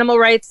about animal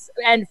rights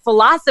and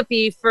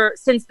philosophy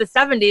since the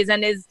 70s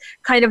and is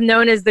kind of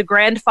known as the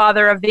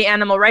grandfather of the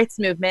animal rights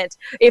movement.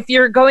 If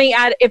you're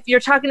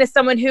talking to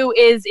someone who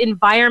is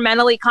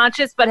environmentally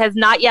conscious but has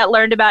not yet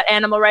learned about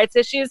animal rights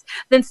issues,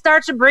 then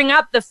start to bring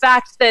up the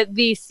fact that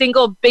the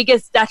single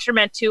biggest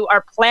detriment to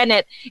our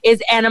planet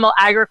is animal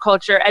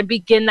agriculture and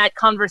begin that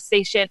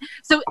conversation.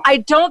 So I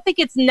don't think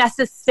it's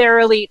necessarily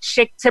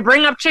to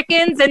bring up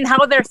chickens and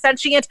how they're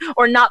sentient,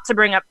 or not to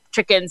bring up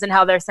chickens and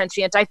how they're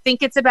sentient. I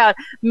think it's about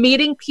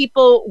meeting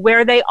people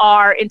where they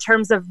are in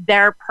terms of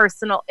their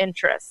personal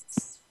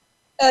interests.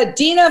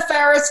 Dina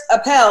Faris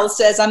Appel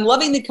says, I'm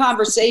loving the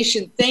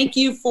conversation. Thank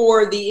you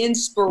for the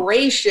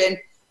inspiration.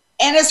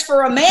 And as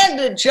for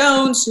Amanda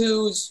Jones,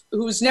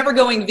 who's never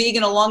going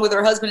vegan along with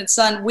her husband and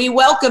son, we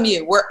welcome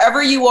you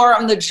wherever you are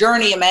on the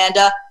journey,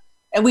 Amanda,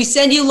 and we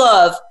send you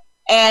love.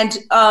 And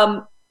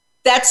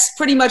that's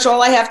pretty much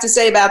all I have to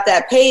say about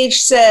that.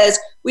 Paige says,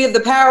 we have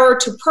the power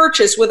to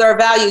purchase with our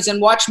values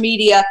and watch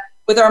media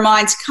with our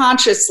minds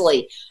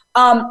consciously.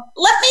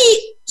 Let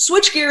me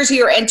switch gears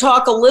here and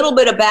talk a little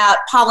bit about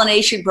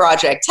Pollination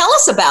Project. Tell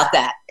us about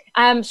that.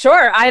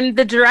 Sure. I'm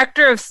the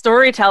director of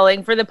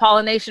storytelling for the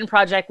Pollination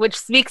Project, which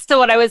speaks to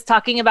what I was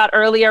talking about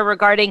earlier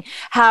regarding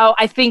how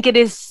I think it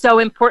is so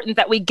important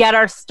that we get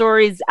our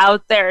stories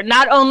out there,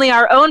 not only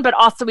our own, but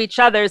also each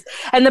other's.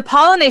 And the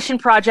Pollination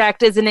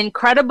Project is an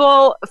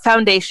incredible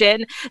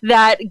foundation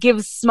that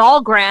gives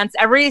small grants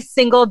every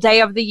single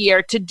day of the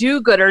year to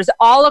do-gooders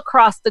all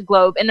across the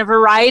globe in a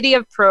variety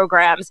of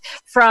programs,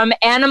 from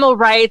animal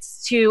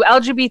rights to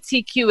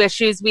LGBTQ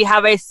issues. We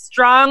have a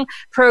strong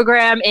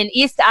program in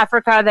East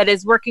Africa that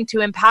is working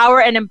to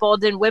empower and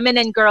embolden women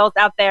and girls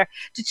out there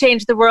to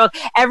change the world.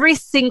 Every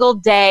single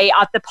day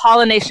at the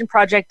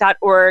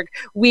pollinationproject.org,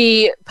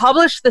 we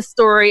publish the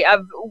story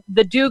of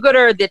the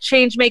do-gooder, the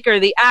change maker,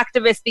 the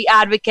activist, the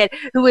advocate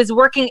who is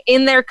working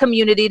in their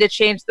community to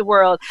change the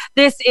world.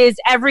 This is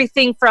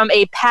everything from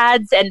a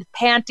pads and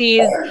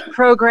panties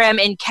program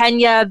in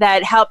Kenya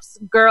that helps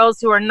girls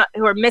who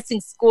are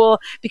missing school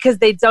because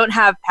they don't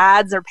have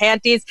pads or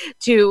panties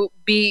to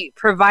be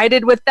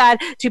provided with that,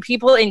 to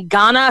people in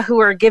Ghana who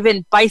are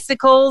given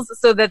bicycles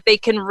so that they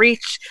can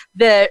reach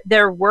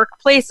their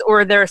workplace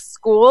or their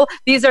school.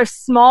 These are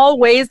small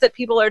ways that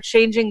people are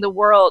changing the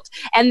world.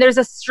 And there's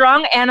a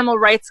strong animal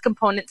rights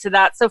component to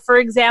that. So for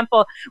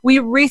example, we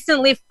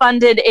recently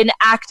funded an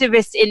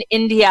activist in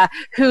India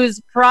whose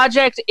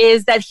project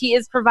is that he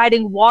is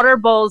providing water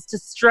bowls to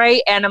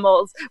stray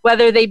animals,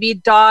 whether they be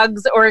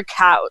dogs or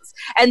cows.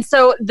 And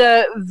so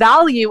the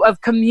value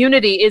of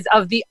community is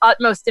of the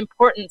utmost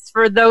importance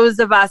for those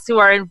of us who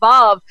are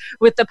involved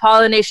with the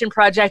Pollination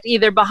Project,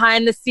 either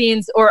behind the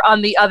scenes or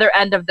on the other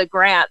end of the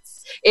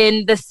grants,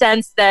 in the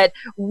sense that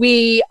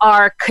we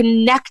are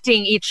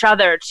connecting each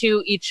other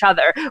to each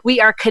other. We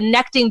are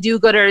connecting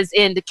do-gooders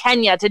in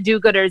Kenya to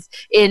do-gooders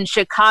in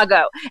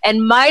Chicago.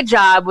 And my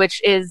job,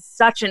 which is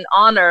such an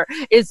honor,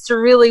 is to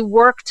really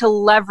work to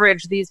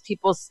leverage these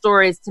people's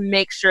stories to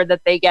make sure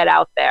that they get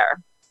out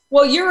there.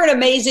 Well, you're an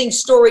amazing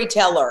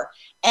storyteller,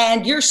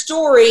 and your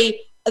story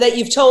that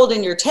you've told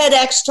in your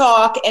TEDx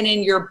talk and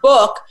in your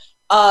book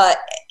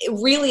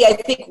really, I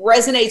think,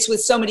 resonates with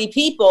so many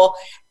people.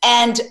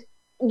 And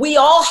we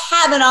all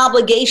have an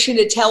obligation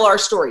to tell our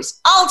stories.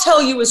 I'll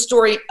tell you a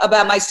story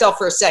about myself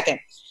for a second.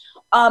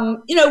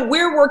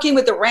 We're working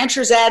with the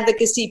Ranchers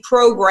Advocacy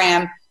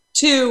Program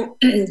to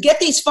get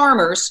these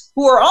farmers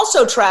who are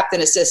also trapped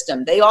in a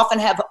system. They often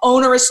have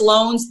onerous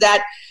loans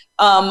that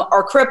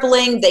are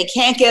crippling. They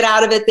can't get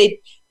out of it.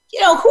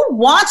 Who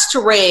wants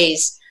to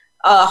raise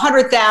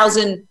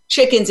 100,000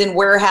 chickens in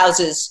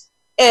warehouses?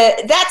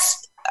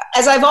 That's,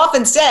 as I've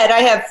often said, I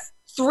have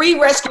 3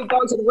 rescue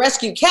dogs and a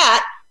rescue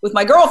cat with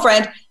my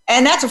girlfriend,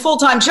 and that's a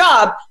full-time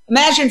job.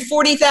 Imagine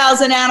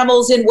 40,000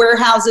 animals in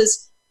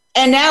warehouses.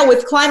 And now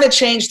with climate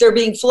change, they're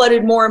being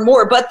flooded more and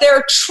more, but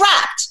they're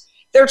trapped.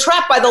 They're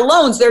trapped by the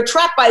loans. They're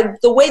trapped by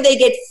the way they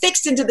get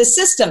fixed into the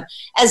system.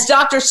 As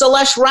Dr.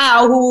 Salesh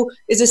Rao, who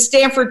is a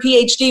Stanford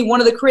PhD,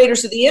 one of the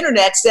creators of the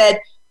internet, said,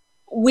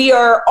 we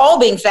are all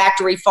being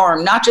factory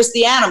farmed, not just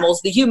the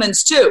animals, the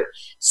humans too.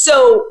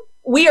 So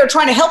we are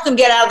trying to help them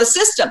get out of the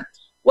system.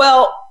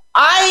 Well,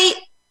 I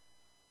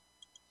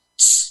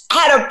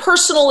had a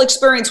personal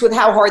experience with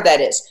how hard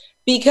that is,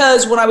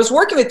 because when I was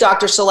working with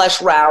Dr.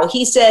 Salesh Rao,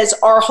 he says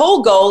our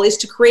whole goal is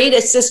to create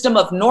a system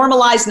of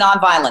normalized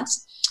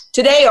nonviolence.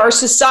 Today, our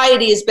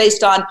society is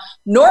based on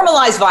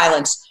normalized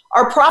violence.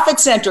 Our profit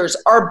centers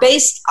are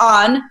based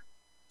on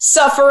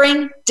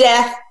suffering,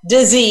 death,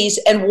 disease,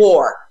 and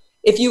war.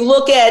 If you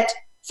look at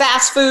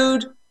fast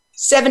food,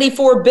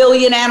 74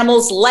 billion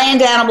animals,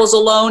 land animals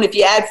alone. If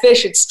you add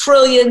fish, it's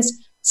trillions,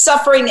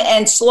 suffering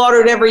and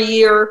slaughtered every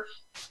year.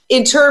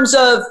 In terms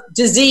of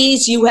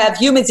disease, you have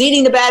humans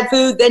eating the bad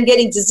food, then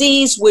getting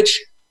disease,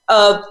 which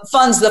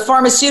funds the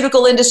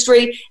pharmaceutical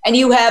industry, and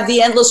you have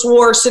the endless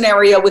war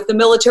scenario with the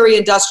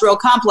military-industrial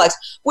complex,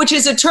 which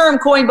is a term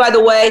coined, by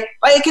the way,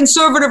 by a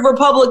conservative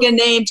Republican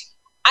named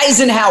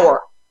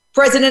Eisenhower.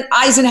 President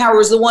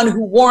Eisenhower is the one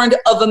who warned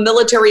of a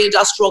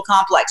military-industrial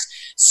complex.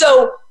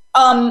 So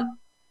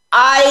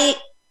I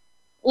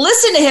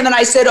listened to him and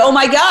I said, oh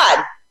my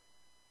God,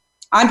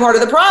 I'm part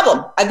of the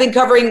problem. I've been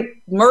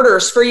covering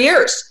murders for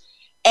years.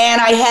 And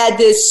I had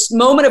this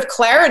moment of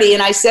clarity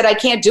and I said, I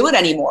can't do it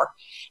anymore.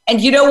 And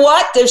you know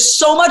what? There's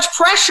so much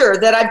pressure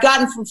that I've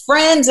gotten from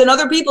friends and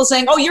other people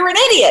saying, oh, you're an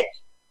idiot.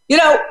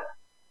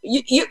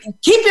 You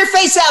keep your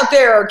face out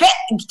there,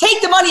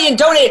 take the money and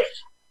donate.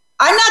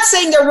 I'm not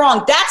saying they're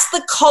wrong. That's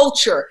the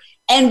culture.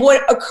 And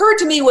what occurred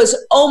to me was,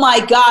 oh my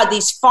God,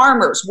 these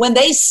farmers, when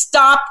they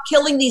stop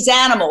killing these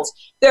animals,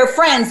 their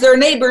friends, their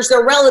neighbors,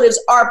 their relatives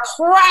are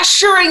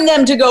pressuring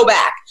them to go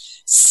back.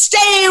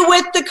 Stay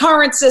with the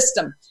current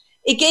system.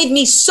 It gave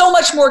me so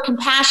much more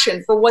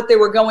compassion for what they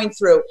were going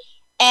through.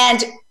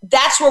 And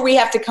that's where we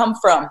have to come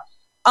from.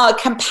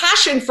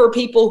 Compassion for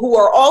people who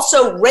are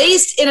also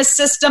raised in a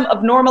system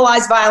of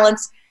normalized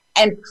violence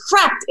and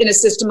trapped in a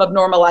system of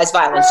normalized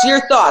violence.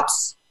 Your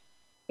thoughts?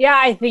 Yeah,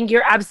 I think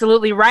you're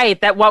absolutely right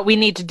that what we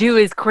need to do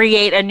is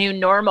create a new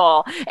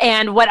normal.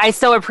 And what I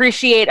so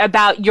appreciate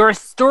about your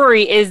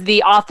story is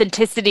the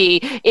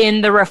authenticity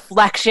in the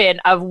reflection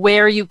of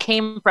where you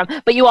came from.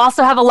 But you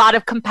also have a lot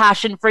of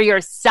compassion for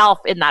yourself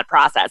in that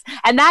process.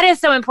 And that is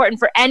so important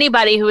for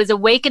anybody who is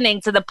awakening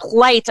to the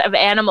plight of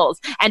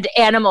animals and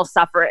animal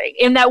suffering,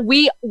 in that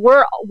we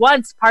were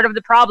once part of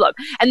the problem.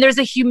 And there's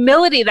a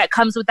humility that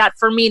comes with that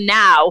for me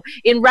now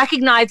in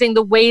recognizing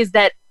the ways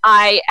that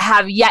I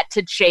have yet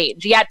to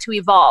change, yet to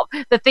evolve,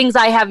 the things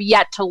I have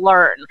yet to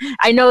learn.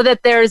 I know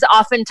that there's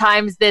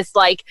oftentimes this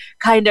like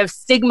kind of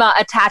stigma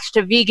attached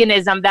to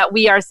veganism that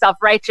we are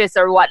self-righteous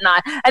or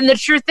whatnot. And the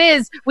truth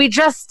is, we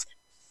just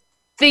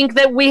think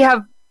that we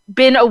have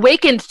been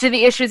awakened to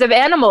the issues of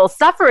animal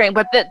suffering,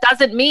 but that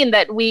doesn't mean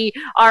that we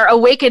are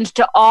awakened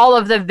to all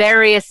of the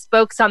various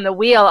spokes on the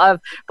wheel of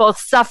both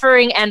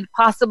suffering and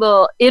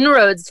possible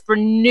inroads for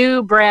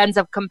new brands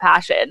of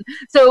compassion.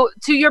 So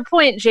to your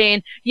point,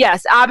 Jane,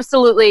 yes,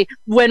 absolutely.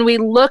 When we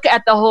look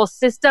at the whole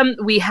system,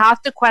 we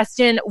have to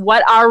question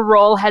what our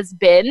role has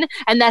been,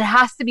 and that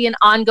has to be an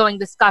ongoing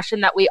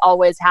discussion that we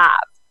always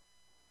have.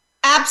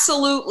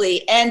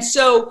 Absolutely. And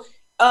so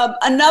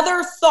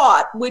another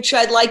thought, which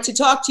I'd like to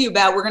talk to you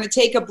about, we're going to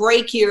take a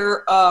break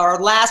here,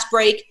 our last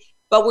break,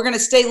 but we're going to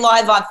stay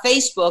live on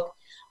Facebook.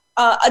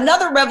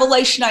 Another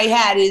revelation I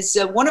had is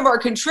one of our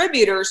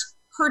contributors,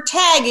 her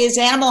tag is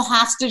animal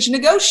hostage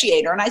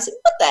negotiator. And I said,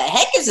 what the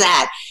heck is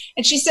that?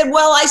 And she said,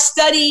 well, I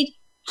studied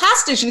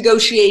hostage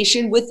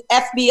negotiation with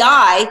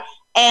FBI,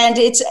 and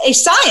it's a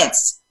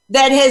science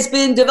that has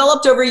been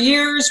developed over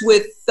years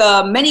with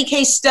many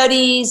case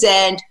studies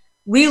and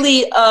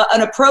really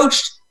an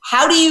approach.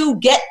 How do you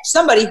get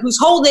somebody who's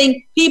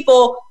holding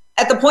people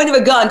at the point of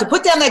a gun to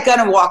put down that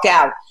gun and walk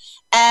out?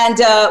 And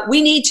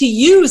we need to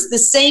use the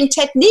same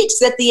techniques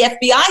that the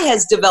FBI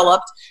has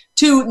developed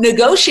to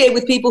negotiate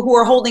with people who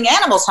are holding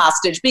animals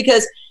hostage,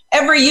 because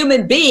every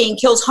human being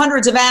kills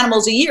hundreds of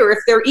animals a year if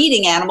they're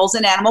eating animals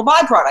and animal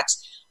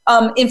byproducts.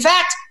 In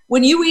fact,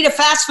 when you eat a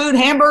fast food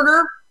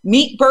hamburger,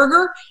 meat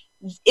burger,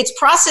 it's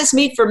processed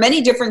meat from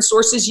many different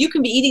sources. You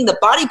can be eating the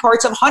body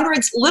parts of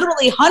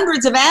literally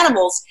hundreds of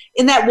animals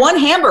in that one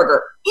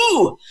hamburger.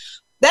 Ooh,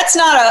 that's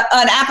not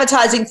an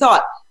appetizing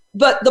thought.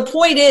 But the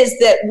point is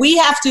that we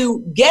have to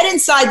get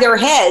inside their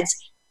heads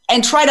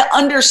and try to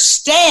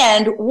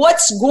understand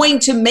what's going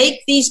to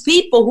make these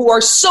people who are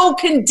so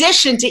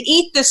conditioned to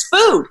eat this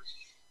food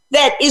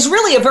that is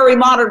really a very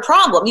modern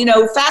problem. You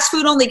know, fast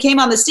food only came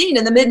on the scene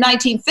in the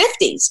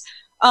mid-1950s.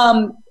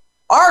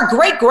 Our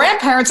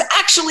great-grandparents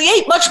actually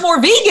ate much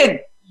more vegan.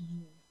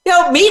 You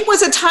know, meat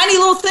was a tiny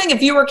little thing.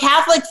 If you were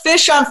Catholic,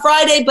 fish on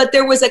Friday, but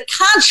there was a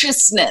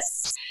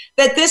consciousness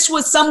that this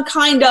was some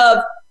kind of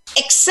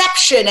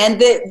exception,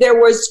 and that there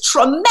was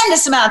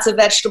tremendous amounts of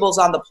vegetables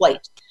on the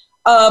plate.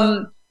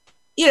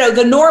 You know,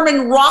 the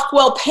Norman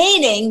Rockwell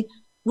painting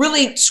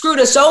really screwed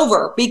us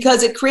over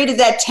because it created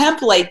that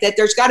template that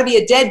there's got to be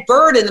a dead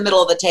bird in the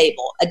middle of the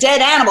table, a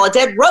dead animal, a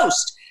dead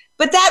roast.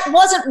 But that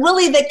wasn't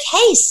really the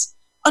case.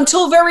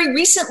 Until very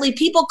recently,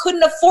 people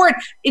couldn't afford.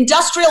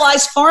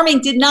 Industrialized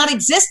farming did not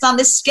exist on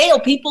this scale.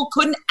 People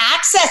couldn't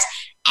access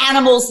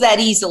animals that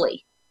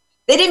easily.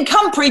 They didn't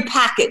come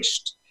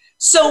prepackaged.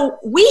 So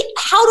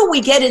how do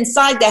we get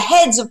inside the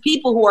heads of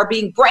people who are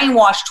being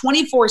brainwashed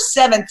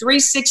 24/7,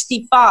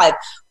 365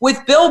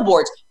 with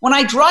billboards? When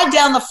I drive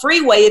down the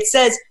freeway, it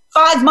says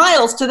 5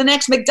 miles to the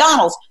next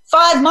McDonald's,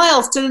 5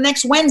 miles to the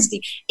next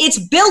Wednesday. It's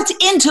built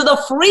into the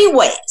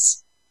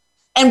freeways.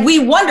 And we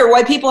wonder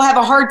why people have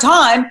a hard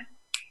time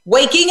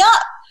waking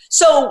up.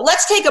 So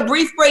let's take a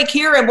brief break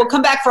here, and we'll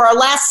come back for our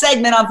last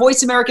segment on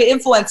Voice America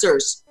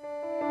Influencers.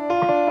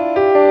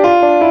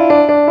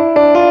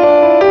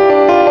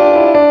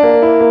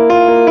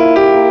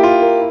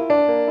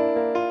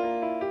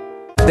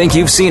 Think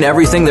you've seen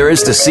everything there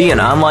is to see in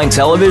online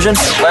television?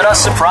 Let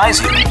us surprise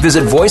you.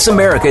 Visit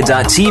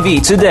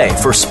voiceamerica.tv today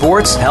for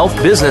sports, health,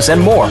 business, and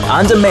more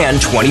on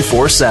demand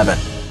 24/7.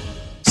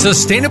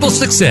 Sustainable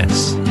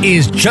success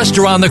is just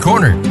around the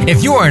corner.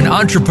 If you are an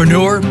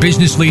entrepreneur,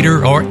 business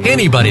leader, or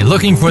anybody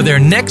looking for their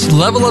next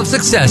level of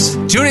success,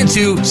 tune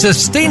into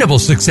Sustainable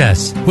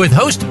Success with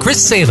host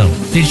Chris Salem.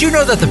 Did you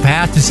know that the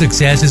path to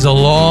success is a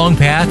long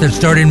path that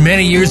started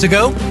many years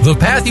ago? The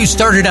path you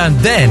started on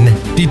then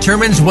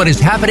determines what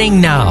is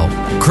happening now.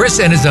 Chris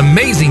and his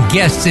amazing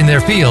guests in their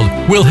field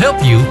will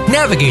help you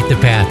navigate the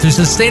path to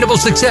sustainable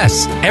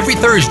success every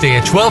Thursday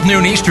at 12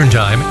 noon Eastern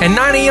Time and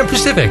 9 a.m.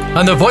 Pacific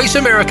on the Voice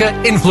America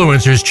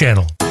Influencers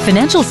channel.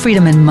 Financial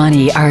freedom and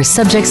money are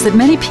subjects that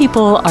many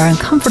people are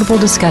uncomfortable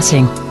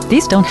discussing.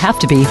 These don't have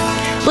to be.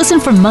 Listen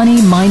for Money,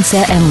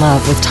 Mindset, and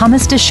Love with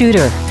Thomas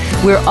DeShooter.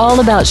 We're all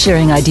about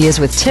sharing ideas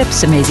with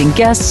tips, amazing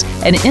guests,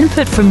 and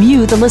input from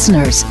you, the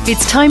listeners.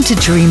 It's time to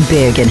dream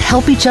big and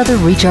help each other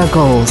reach our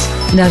goals.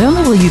 Not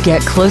only will you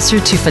get closer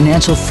to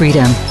financial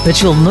freedom,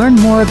 but you'll learn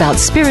more about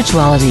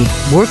spirituality,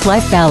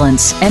 work-life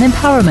balance, and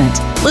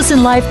empowerment.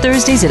 Listen live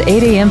Thursdays at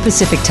 8 a.m.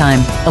 Pacific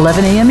Time,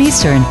 11 a.m.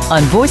 Eastern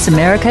on Voice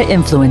America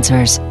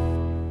Influencers.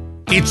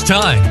 It's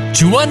time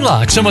to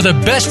unlock some of the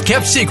best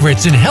kept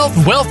secrets in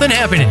health, wealth, and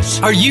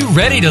happiness. Are you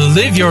ready to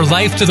live your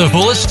life to the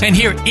fullest and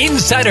hear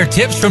insider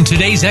tips from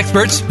today's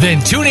experts?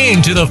 Then tune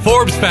in to the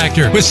Forbes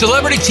Factor with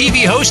celebrity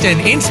TV host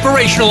and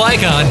inspirational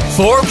icon,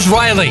 Forbes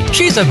Riley.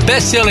 She's a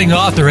best-selling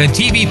author and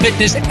TV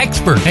fitness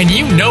expert, and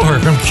you know her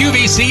from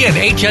QVC and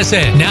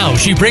HSN. Now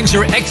she brings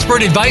her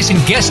expert advice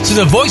and guests to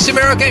the Voice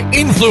America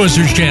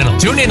Influencers channel.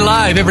 Tune in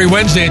live every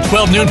Wednesday at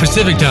 12 noon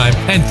Pacific Time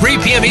and 3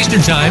 p.m.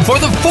 Eastern Time for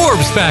the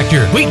Forbes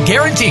Factor. We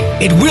guarantee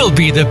it will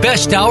be the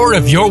best hour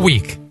of your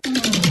week.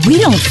 We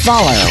don't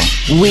follow,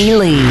 we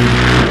lead.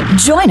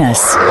 Join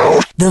us,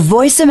 the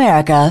Voice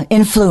America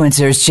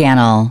Influencers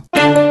channel.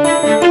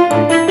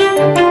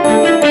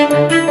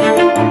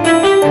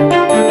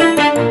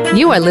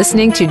 You are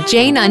listening to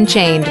Jane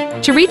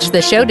Unchained. To reach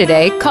the show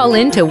today, call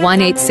in to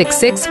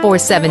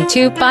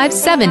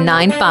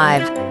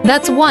 1-866-472-5795.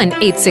 That's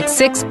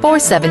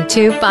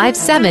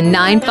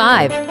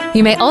 1-866-472-5795.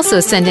 You may also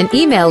send an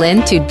email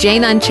in to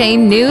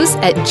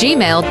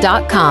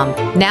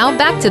janeunchainednews@gmail.com. Now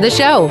back to the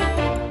show.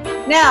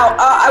 Now,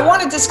 I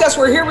want to discuss,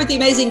 we're here with the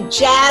amazing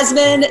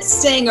Jasmin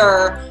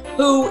Singer,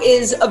 who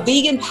is a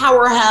vegan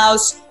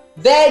powerhouse,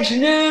 Veg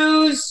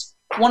News,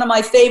 one of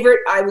my favorite,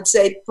 I would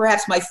say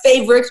perhaps my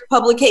favorite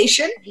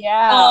publication.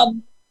 Yeah.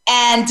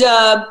 And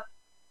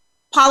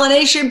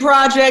Pollination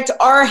Project,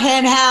 Our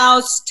Hen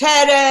House,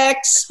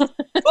 TEDx,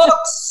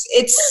 books,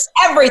 it's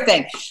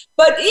everything.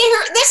 But here,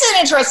 this is an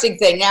interesting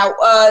thing. Now,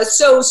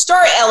 so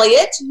Star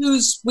Elliott,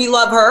 we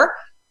love her,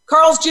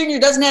 Carl's Jr.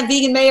 doesn't have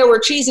vegan mayo or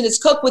cheese and it's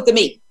cooked with the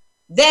meat.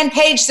 Then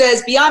Paige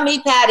says, Beyond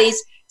Meat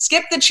patties,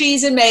 skip the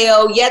cheese and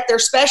mayo, yet their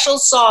special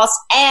sauce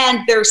and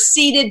their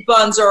seeded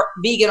buns are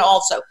vegan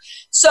also.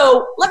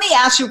 So let me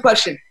ask you a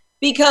question,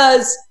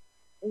 because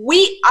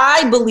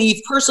I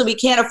believe personally we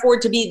can't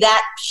afford to be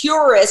that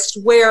purist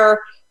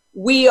where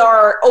we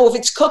are, if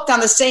it's cooked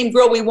on the same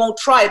grill, we won't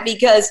try it,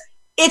 because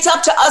it's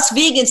up to us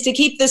vegans to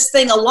keep this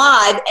thing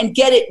alive and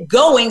get it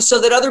going so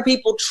that other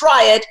people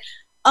try it.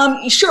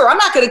 Sure, I'm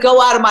not going to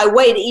go out of my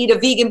way to eat a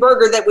vegan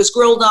burger that was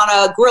grilled on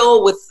a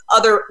grill with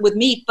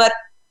meat, but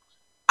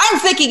I'm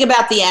thinking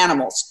about the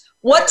animals.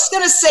 What's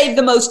going to save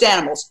the most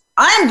animals?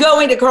 I'm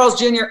going to Carl's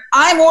Jr.,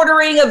 I'm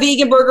ordering a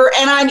vegan burger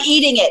and I'm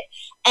eating it.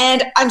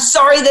 And I'm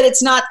sorry that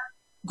it's not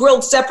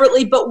grilled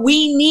separately, but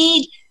we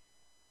need,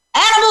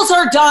 animals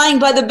are dying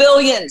by the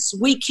billions.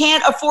 We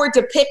can't afford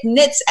to pick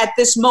nits at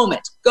this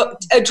moment. Go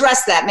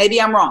address that.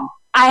 Maybe I'm wrong.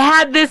 I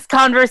had this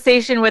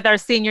conversation with our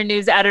senior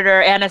news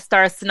editor, Anna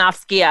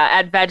Starsnovskia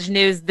at Veg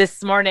News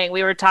this morning.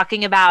 We were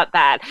talking about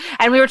that.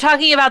 And we were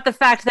talking about the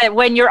fact that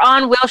when you're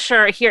on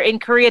Wilshire here in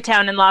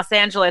Koreatown in Los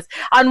Angeles,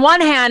 on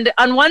one hand,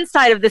 on one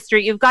side of the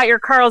street, you've got your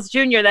Carl's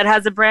Jr. that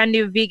has a brand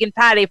new vegan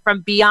patty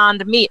from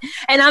Beyond Meat.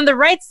 And on the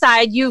right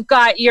side, you've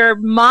got your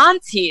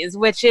Monty's,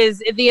 which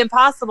is the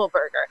Impossible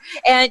Burger.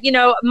 And, you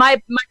know,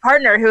 my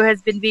partner, who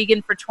has been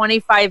vegan for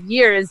 25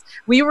 years,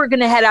 we were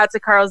going to head out to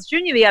Carl's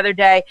Jr. the other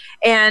day,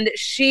 and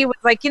she was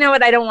like, you know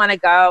what, I don't want to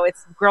go.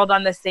 It's grilled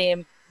on the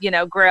same,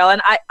 grill.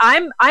 And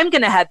I'm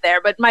going to head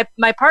there. But my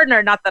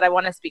partner, not that I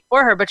want to speak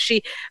for her, but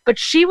she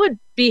would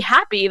be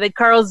happy that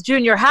Carl's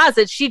Jr. has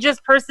it. She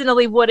just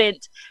personally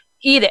wouldn't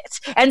eat it.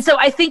 And so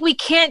I think we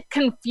can't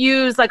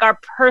confuse like our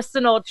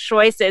personal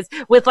choices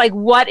with like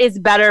what is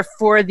better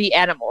for the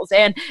animals.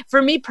 And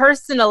for me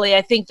personally,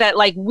 I think that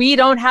like we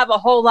don't have a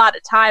whole lot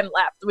of time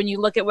left when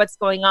you look at what's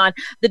going on,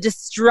 the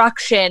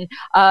destruction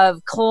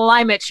of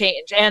climate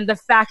change, and the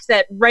fact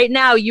that right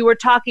now, you were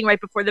talking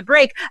right before the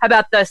break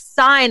about the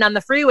sign on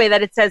the freeway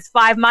that it says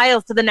 5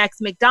 miles to the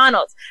next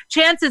McDonald's.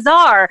 Chances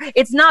are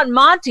it's not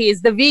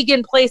Monty's, the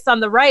vegan place on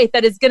the right,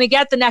 that is going to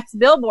get the next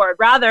billboard.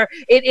 Rather,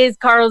 it is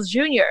Carl's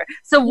Jr.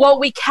 So what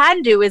we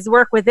can do is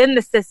work within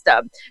the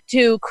system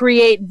to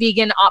create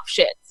vegan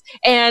options.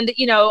 And,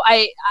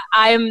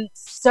 I'm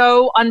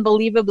so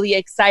unbelievably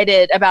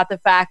excited about the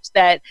fact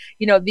that,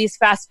 these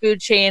fast food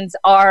chains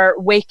are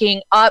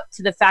waking up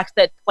to the fact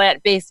that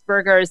plant-based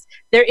burgers,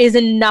 there is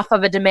enough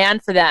of a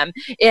demand for them.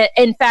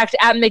 In fact,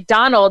 at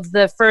McDonald's,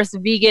 the first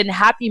vegan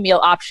Happy Meal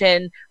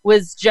option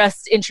was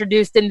just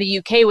introduced in the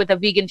UK with a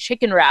vegan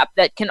chicken wrap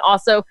that can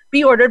also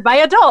be ordered by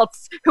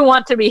adults who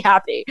want to be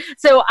happy.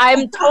 So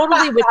I'm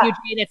totally with you,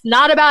 Jane. It's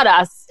not about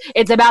us.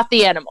 It's about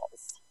the animals.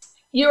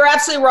 You're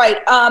absolutely right.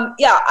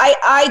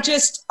 I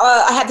just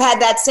have had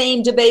that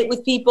same debate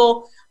with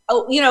people.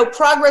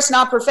 Progress,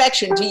 not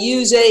perfection, to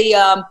use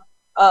a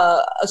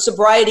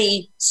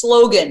sobriety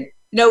slogan.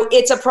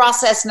 It's a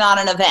process, not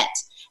an event.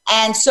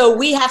 And so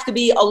we have to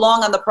be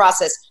along on the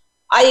process.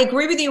 I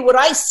agree with you. What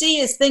I see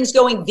is things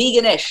going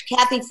veganish.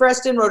 Kathy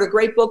Freston wrote a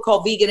great book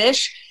called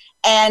Veganish.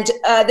 And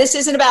this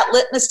isn't about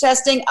litmus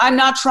testing. I'm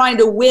not trying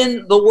to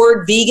win the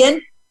word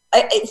vegan.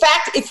 In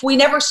fact, if we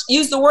never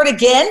use the word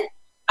again,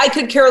 I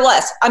could care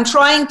less. I'm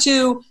trying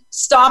to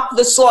stop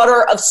the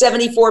slaughter of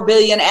 74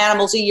 billion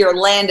animals a year,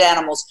 land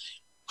animals.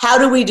 How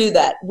do we do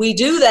that? We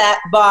do that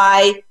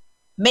by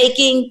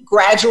making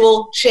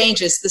gradual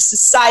changes. The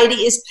society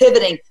is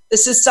pivoting. The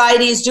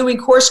society is doing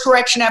course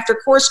correction after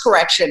course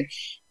correction.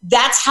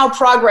 that's how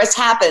progress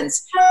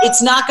happens.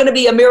 It's not going to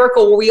be a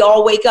miracle where we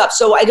all wake up.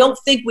 So I don't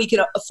think we can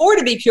afford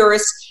to be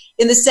purists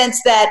in the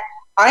sense that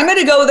I'm going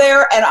to go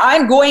there and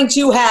I'm going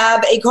to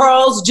have a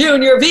Carl's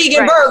Jr.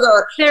 vegan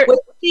burger with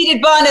the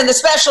seeded bun and the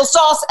special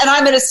sauce, and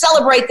I'm going to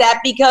celebrate that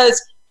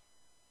because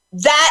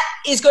that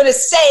is going to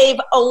save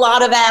a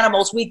lot of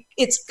animals.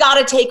 It's got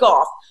to take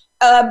off.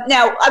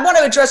 Now, I want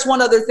to address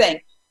one other thing.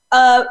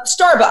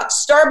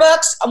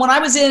 Starbucks, when I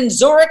was in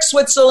Zurich,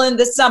 Switzerland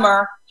this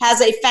summer,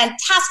 has a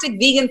fantastic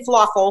vegan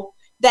falafel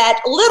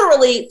that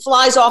literally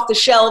flies off the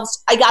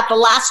shelves. I got the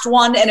last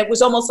one, and it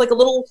was almost like a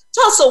little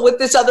tussle with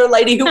this other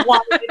lady who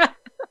wanted it.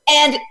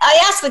 And I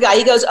asked the guy,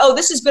 he goes, oh,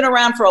 this has been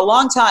around for a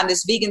long time,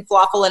 this vegan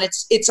falafel, and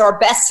it's our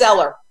best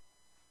seller.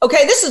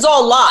 Okay, this is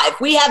all live.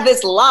 We have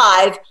this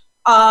live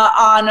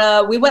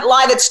we went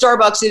live at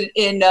Starbucks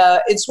in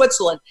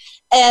Switzerland.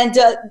 And,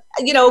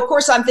 of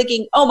course, I'm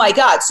thinking, oh, my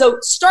God. So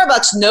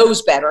Starbucks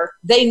knows better.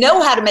 They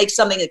know how to make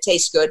something that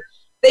tastes good.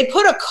 They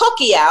put a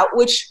cookie out,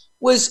 which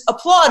was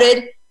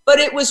applauded, but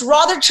it was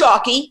rather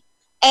chalky.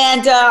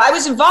 And I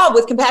was involved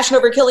with Compassion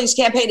Over Killing's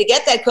campaign to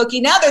get that cookie.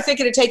 Now they're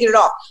thinking of taking it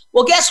off.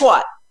 Well, guess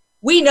what?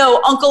 We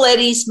know Uncle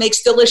Eddie's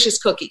makes delicious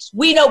cookies.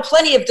 We know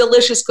plenty of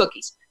delicious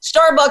cookies.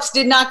 Starbucks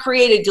did not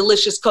create a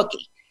delicious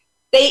cookie.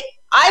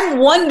 I'm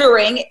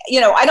wondering,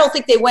 I don't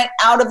think they went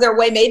out of their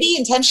way, maybe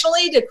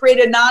intentionally, to create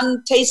a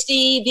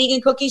non-tasty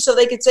vegan cookie so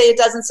they could say it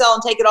doesn't sell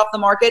and take it off the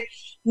market.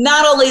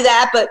 Not only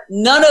that, but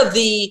none of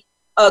the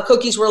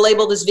cookies were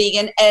labeled as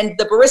vegan. And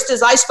the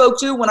baristas I spoke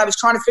to when I was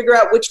trying to figure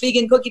out which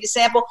vegan cookie to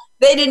sample,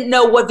 they didn't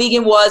know what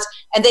vegan was,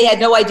 and they had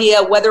no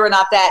idea whether or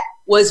not that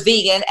was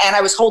vegan, and I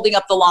was holding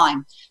up the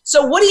line.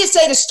 So what do you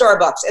say to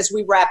Starbucks as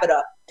we wrap it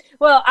up?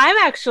 Well, I'm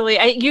actually,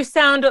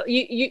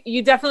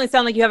 you definitely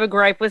sound like you have a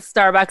gripe with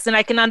Starbucks, and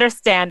I can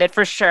understand it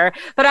for sure.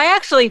 But I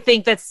actually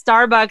think that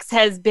Starbucks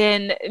has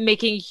been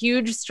making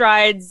huge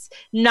strides,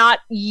 not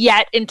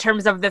yet in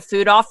terms of the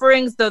food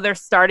offerings, though they're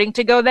starting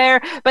to go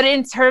there, but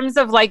in terms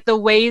of like the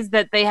ways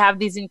that they have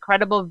these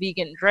incredible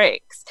vegan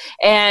drinks.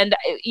 And,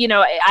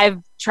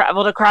 I've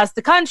traveled across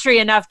the country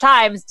enough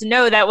times to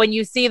know that when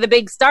you see the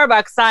big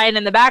Starbucks sign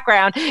in the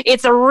background,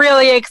 it's a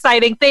really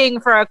exciting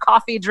thing for a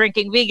coffee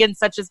drinking vegan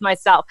such as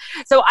myself.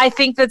 So I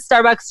think that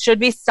Starbucks should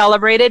be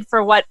celebrated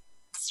for what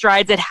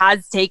strides it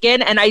has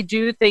taken. And I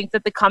do think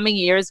that the coming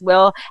years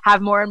will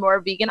have more and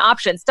more vegan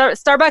options.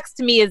 Starbucks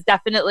to me is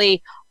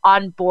definitely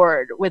on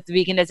board with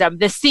veganism.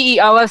 The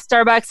CEO of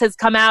Starbucks has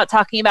come out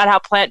talking about how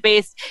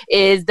plant-based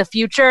is the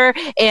future,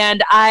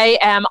 and I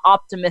am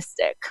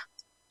optimistic.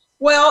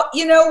 Well,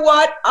 you know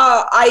what?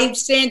 I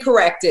stand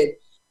corrected.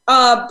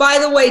 By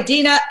the way,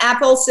 Dina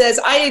Apple says,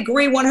 I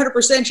agree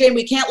 100%, Jane.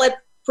 We can't let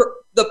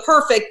the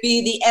perfect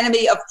be the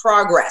enemy of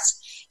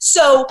progress.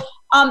 So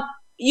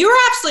you're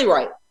absolutely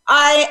right.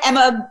 I am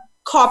a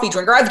coffee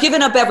drinker. I've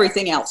given up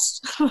everything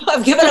else.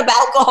 I've given up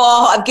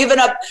alcohol. I've given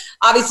up,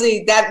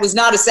 obviously, that was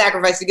not a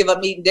sacrifice to give up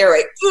meat and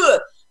dairy.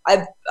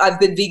 I've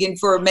been vegan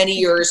for many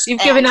years. You've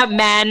given up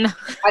men.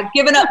 I've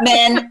given up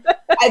men.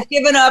 I've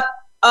given up,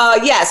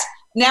 yes.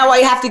 Now I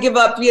have to give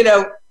up,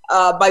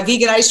 my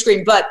vegan ice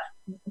cream. But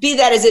be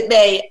that as it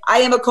may, I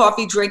am a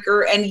coffee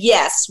drinker. And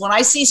yes, when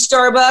I see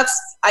Starbucks,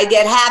 I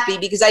get happy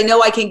because I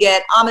know I can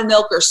get almond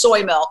milk or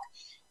soy milk,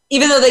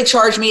 even though they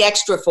charge me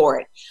extra for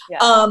it.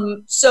 Yeah.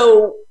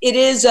 So it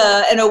is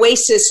an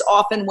oasis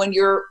often when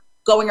you're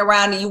going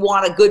around and you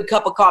want a good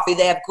cup of coffee.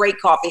 They have great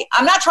coffee.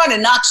 I'm not trying to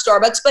knock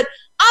Starbucks, but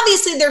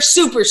obviously they're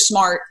super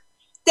smart.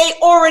 They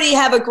already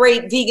have a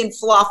great vegan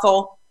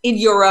falafel in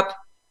Europe,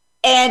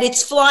 and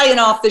it's flying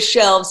off the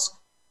shelves.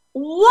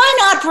 Why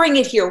not bring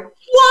it here?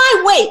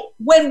 Why wait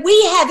when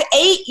we have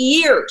 8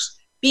 years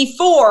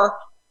before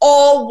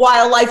all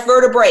wildlife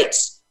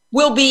vertebrates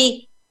will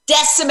be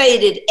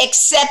decimated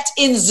except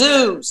in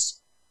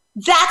zoos?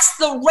 That's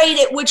the rate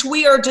at which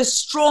we are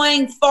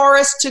destroying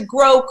forests to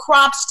grow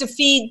crops to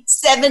feed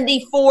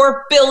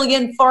 74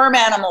 billion farm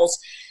animals.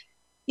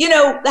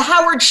 The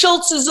Howard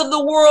Schultzes of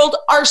the world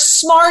are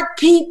smart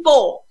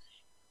people.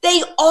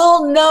 They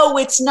all know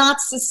it's not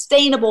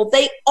sustainable.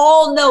 They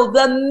all know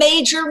the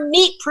major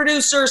meat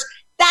producers.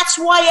 That's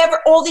why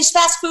all these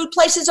fast food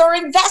places are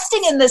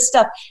investing in this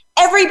stuff.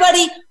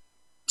 Everybody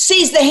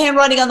sees the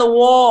handwriting on the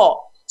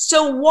wall.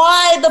 So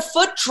why the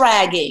foot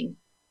dragging?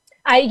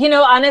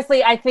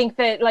 Honestly, I think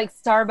that like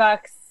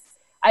Starbucks,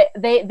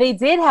 they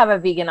did have a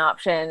vegan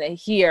option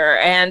here,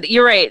 and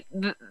you're right.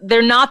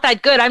 They're not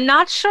that good. I'm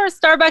not sure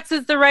Starbucks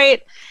is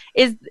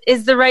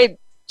the right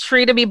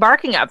tree to be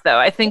barking up, though.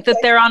 I think that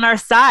they're on our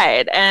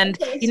side, and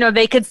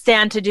they could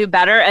stand to do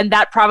better, and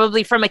that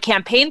probably from a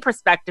campaign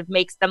perspective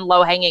makes them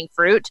low-hanging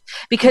fruit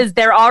because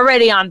they're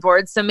already on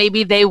board, so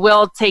maybe they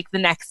will take the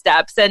next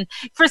steps. And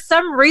for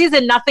some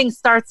reason, nothing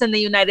starts in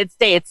the United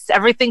States.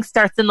 Everything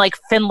starts in like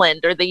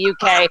Finland or the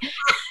UK.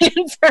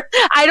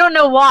 I don't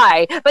know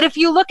why, but if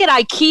you look at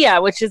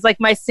IKEA, which is like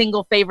my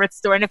single favorite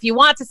store, and if you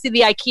want to see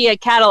the IKEA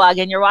catalog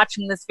and you're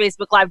watching this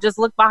Facebook Live, just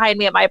look behind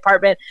me at my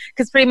apartment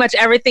because pretty much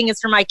everything is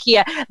from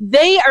IKEA.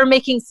 they are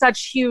making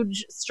such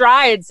huge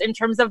strides in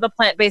terms of the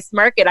plant-based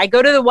market. I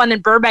go to the one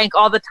in Burbank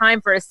all the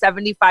time for a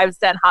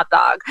 75-cent hot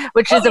dog,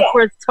 which is, of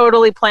course,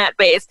 totally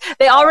plant-based.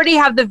 They already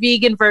have the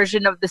vegan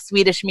version of the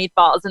Swedish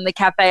meatballs in the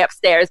cafe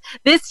upstairs.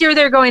 This year,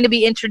 they're going to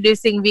be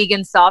introducing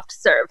vegan soft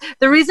serve.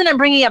 The reason I'm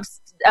bringing up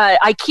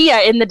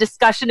IKEA in the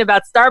discussion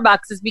about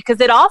Starbucks is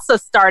because it also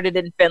started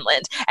in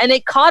Finland and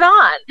it caught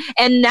on.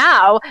 And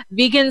now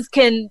vegans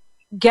can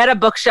get a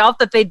bookshelf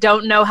that they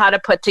don't know how to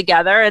put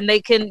together, and they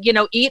can,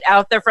 eat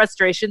out their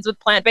frustrations with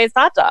plant-based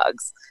hot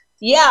dogs.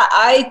 Yeah,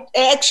 I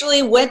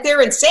actually went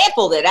there and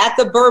sampled it at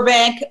the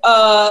Burbank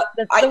IKEA,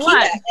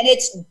 and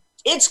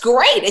it's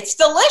great. It's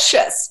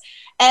delicious.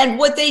 And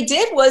what they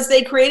did was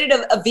they created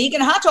a vegan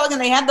hot dog, and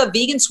they have the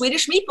vegan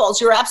Swedish meatballs.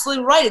 You're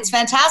absolutely right. It's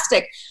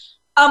fantastic.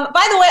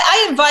 By the way,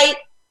 I invite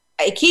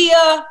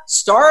IKEA,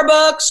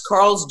 Starbucks,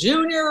 Carl's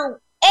Jr.,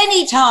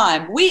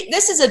 anytime.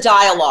 This is a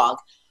dialogue.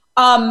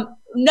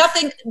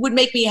 Nothing would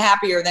make me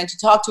happier than to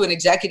talk to an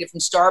executive from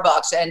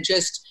Starbucks and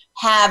just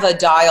have a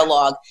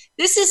dialogue.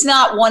 This is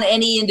not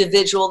any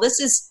individual.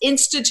 This is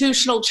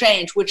institutional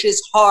change, which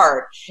is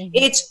hard. Mm-hmm.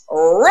 It's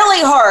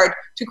really hard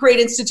to create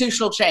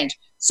institutional change.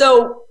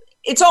 So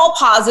it's all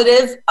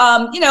positive.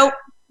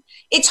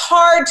 It's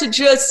hard to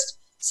just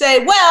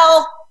say,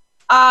 well,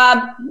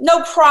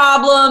 no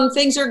problem.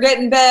 Things are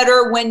getting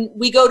better. When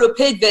we go to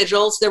pig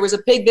vigils, there was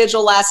a pig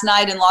vigil last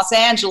night in Los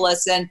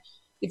Angeles, and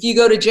if you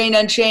go to Jane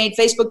Unchained,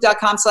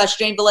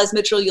 Facebook.com/Jane Velez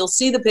Mitchell, you'll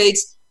see the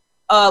pigs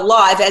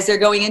live as they're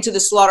going into the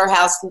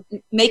slaughterhouse,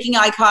 making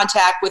eye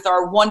contact with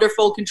our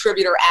wonderful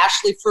contributor,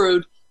 Ashley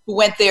Frood, who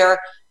went there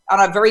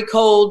on a very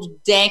cold,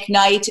 dank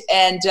night.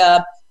 And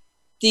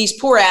these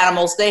poor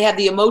animals, they have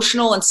the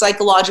emotional and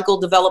psychological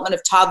development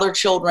of toddler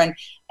children.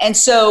 And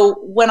so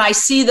when I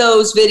see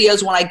those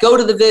videos, when I go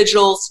to the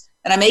vigils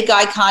and I make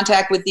eye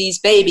contact with these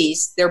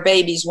babies, they're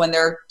babies when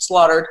they're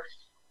slaughtered,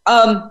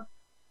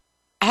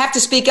 I have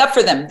to speak up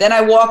for them. Then I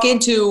walk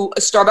into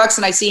a Starbucks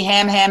and I see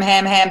ham,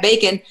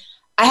 bacon.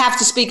 I have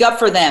to speak up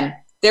for them.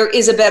 There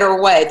is a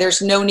better way.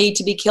 There's no need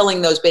to be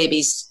killing those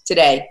babies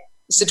today.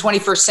 It's the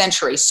 21st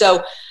century.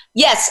 So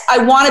yes, I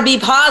want to be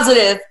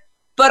positive,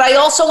 but I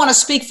also want to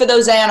speak for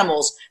those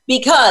animals,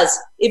 because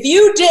if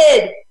you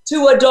did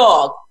to a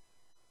dog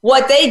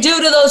what they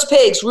do to those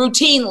pigs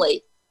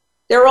routinely,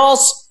 they're all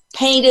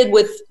painted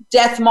with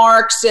death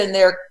marks and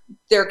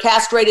they're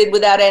castrated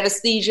without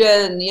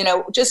anesthesia, and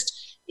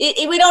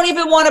we don't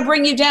even want to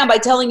bring you down by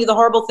telling you the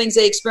horrible things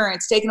they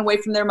experience, taken away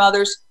from their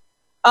mothers.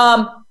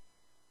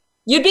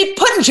 You'd be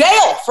put in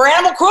jail for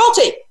animal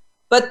cruelty.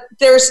 But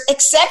there's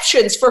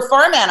exceptions for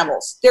farm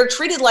animals. They're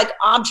treated like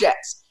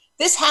objects.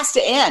 This has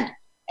to end.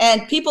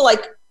 And people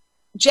like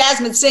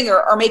Jasmin Singer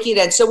are making it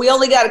end. So we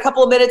only got a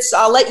couple of minutes.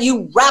 I'll let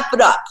you wrap it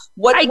up.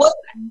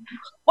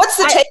 What's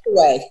the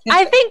takeaway?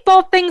 I think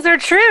both things are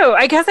true.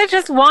 I guess I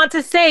just want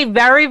to say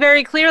very,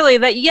 very clearly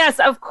that, yes,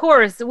 of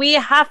course, we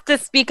have to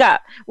speak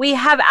up. We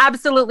have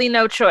absolutely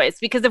no choice,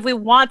 because if we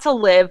want to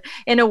live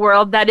in a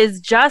world that is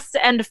just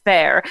and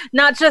fair,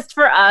 not just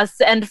for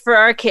us and for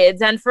our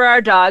kids and for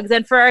our dogs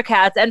and for our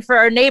cats and for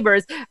our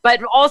neighbors,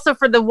 but also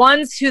for the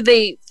ones who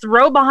they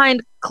throw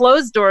behind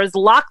closed doors,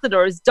 lock the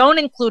doors, don't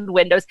include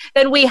windows,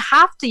 then we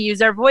have to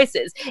use our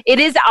voices. It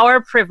is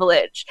our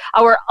privilege,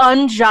 our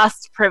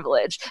unjust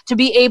privilege, to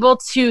be able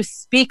to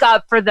speak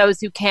up for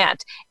those who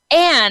can't.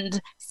 And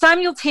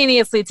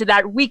simultaneously to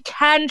that, we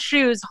can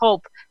choose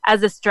hope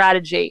as a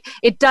strategy.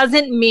 It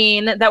doesn't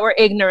mean that we're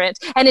ignorant,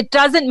 and it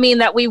doesn't mean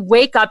that we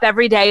wake up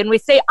every day and we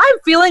say, I'm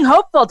feeling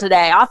hopeful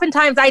today.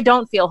 Oftentimes I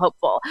don't feel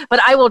hopeful, but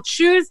I will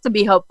choose to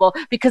be hopeful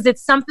because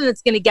it's something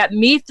that's going to get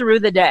me through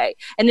the day,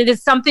 and it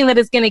is something that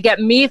is going to get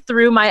me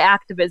through my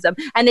activism,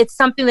 and it's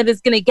something that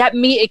is going to get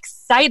me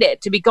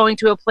excited to be going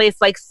to a place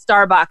like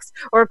Starbucks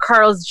or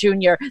Carl's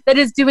Jr. that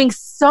is doing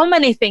so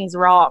many things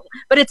wrong,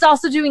 but it's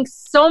also doing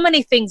so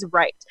many things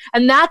right.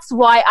 And that's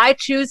why I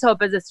choose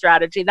hope as a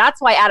strategy.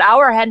 That's why at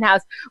our Hen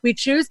House, we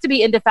choose to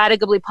be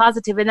indefatigably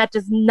positive, and that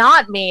does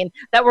not mean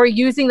that we're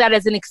using that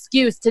as an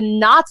excuse to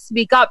not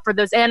speak up for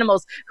those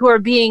animals who are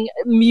being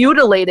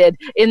mutilated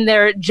in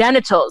their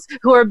genitals,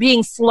 who are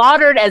being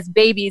slaughtered as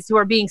babies, who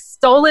are being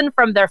stolen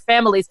from their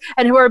families,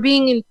 and who are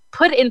being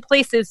put in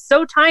places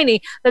so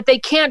tiny that they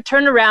can't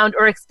turn around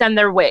or extend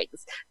their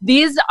wings.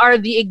 These are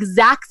the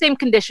exact same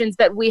conditions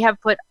that we have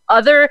put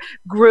other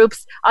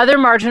groups, other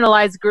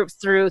marginalized groups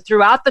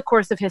throughout the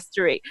course of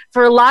history.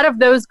 For a lot of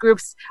those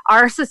groups,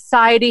 our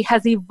society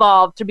has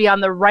evolved to be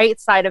on the right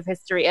side of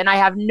history, and I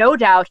have no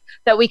doubt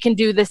that we can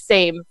do the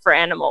same for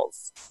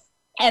animals.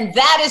 And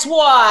that is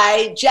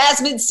why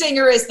Jasmin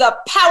Singer is the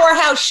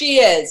powerhouse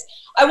she is.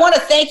 I want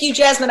to thank you,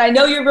 Jasmin. I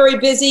know you're very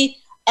busy,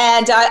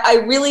 and I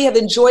really have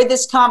enjoyed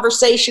this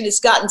conversation. It's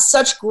gotten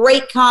such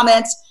great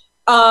comments,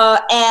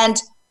 and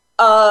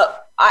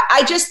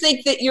I just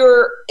think that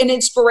you're an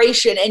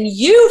inspiration, and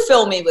you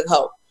fill me with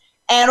hope.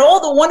 And all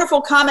the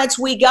wonderful comments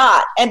we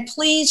got. And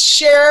please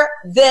share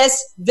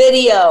this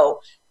video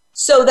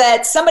so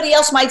that somebody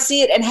else might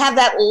see it and have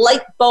that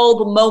light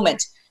bulb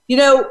moment.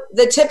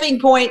 the tipping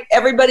point,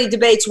 everybody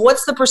debates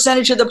what's the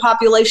percentage of the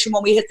population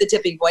when we hit the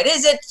tipping point.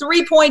 Is it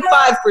 3.5%?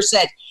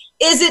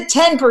 Is it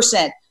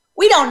 10%?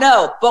 We don't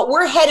know, but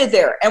we're headed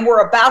there and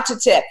we're about to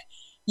tip.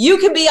 You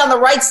can be on the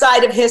right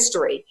side of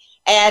history.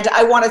 And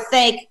I want to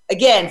thank,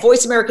 again,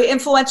 Voice America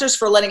Influencers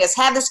for letting us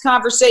have this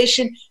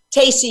conversation.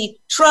 Tacey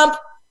Trump,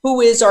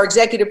 who is our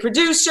executive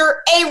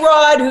producer,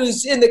 A-Rod,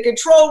 who's in the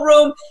control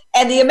room,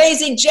 and the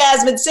amazing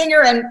Jasmin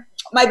Singer, and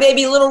my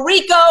baby little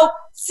Rico.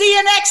 See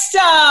you next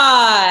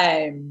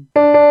time.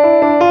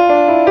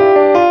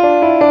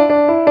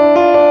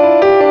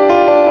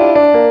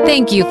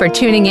 Thank you for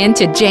tuning in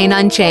to Jane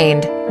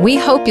Unchained. We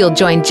hope you'll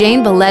join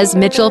Jane Velez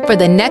Mitchell for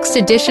the next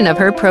edition of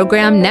her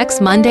program next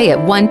Monday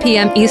at 1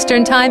 p.m.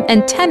 Eastern Time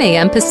and 10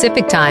 a.m.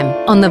 Pacific Time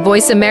on the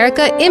Voice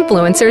America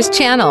Influencers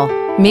channel.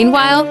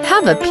 Meanwhile,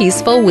 have a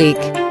peaceful week.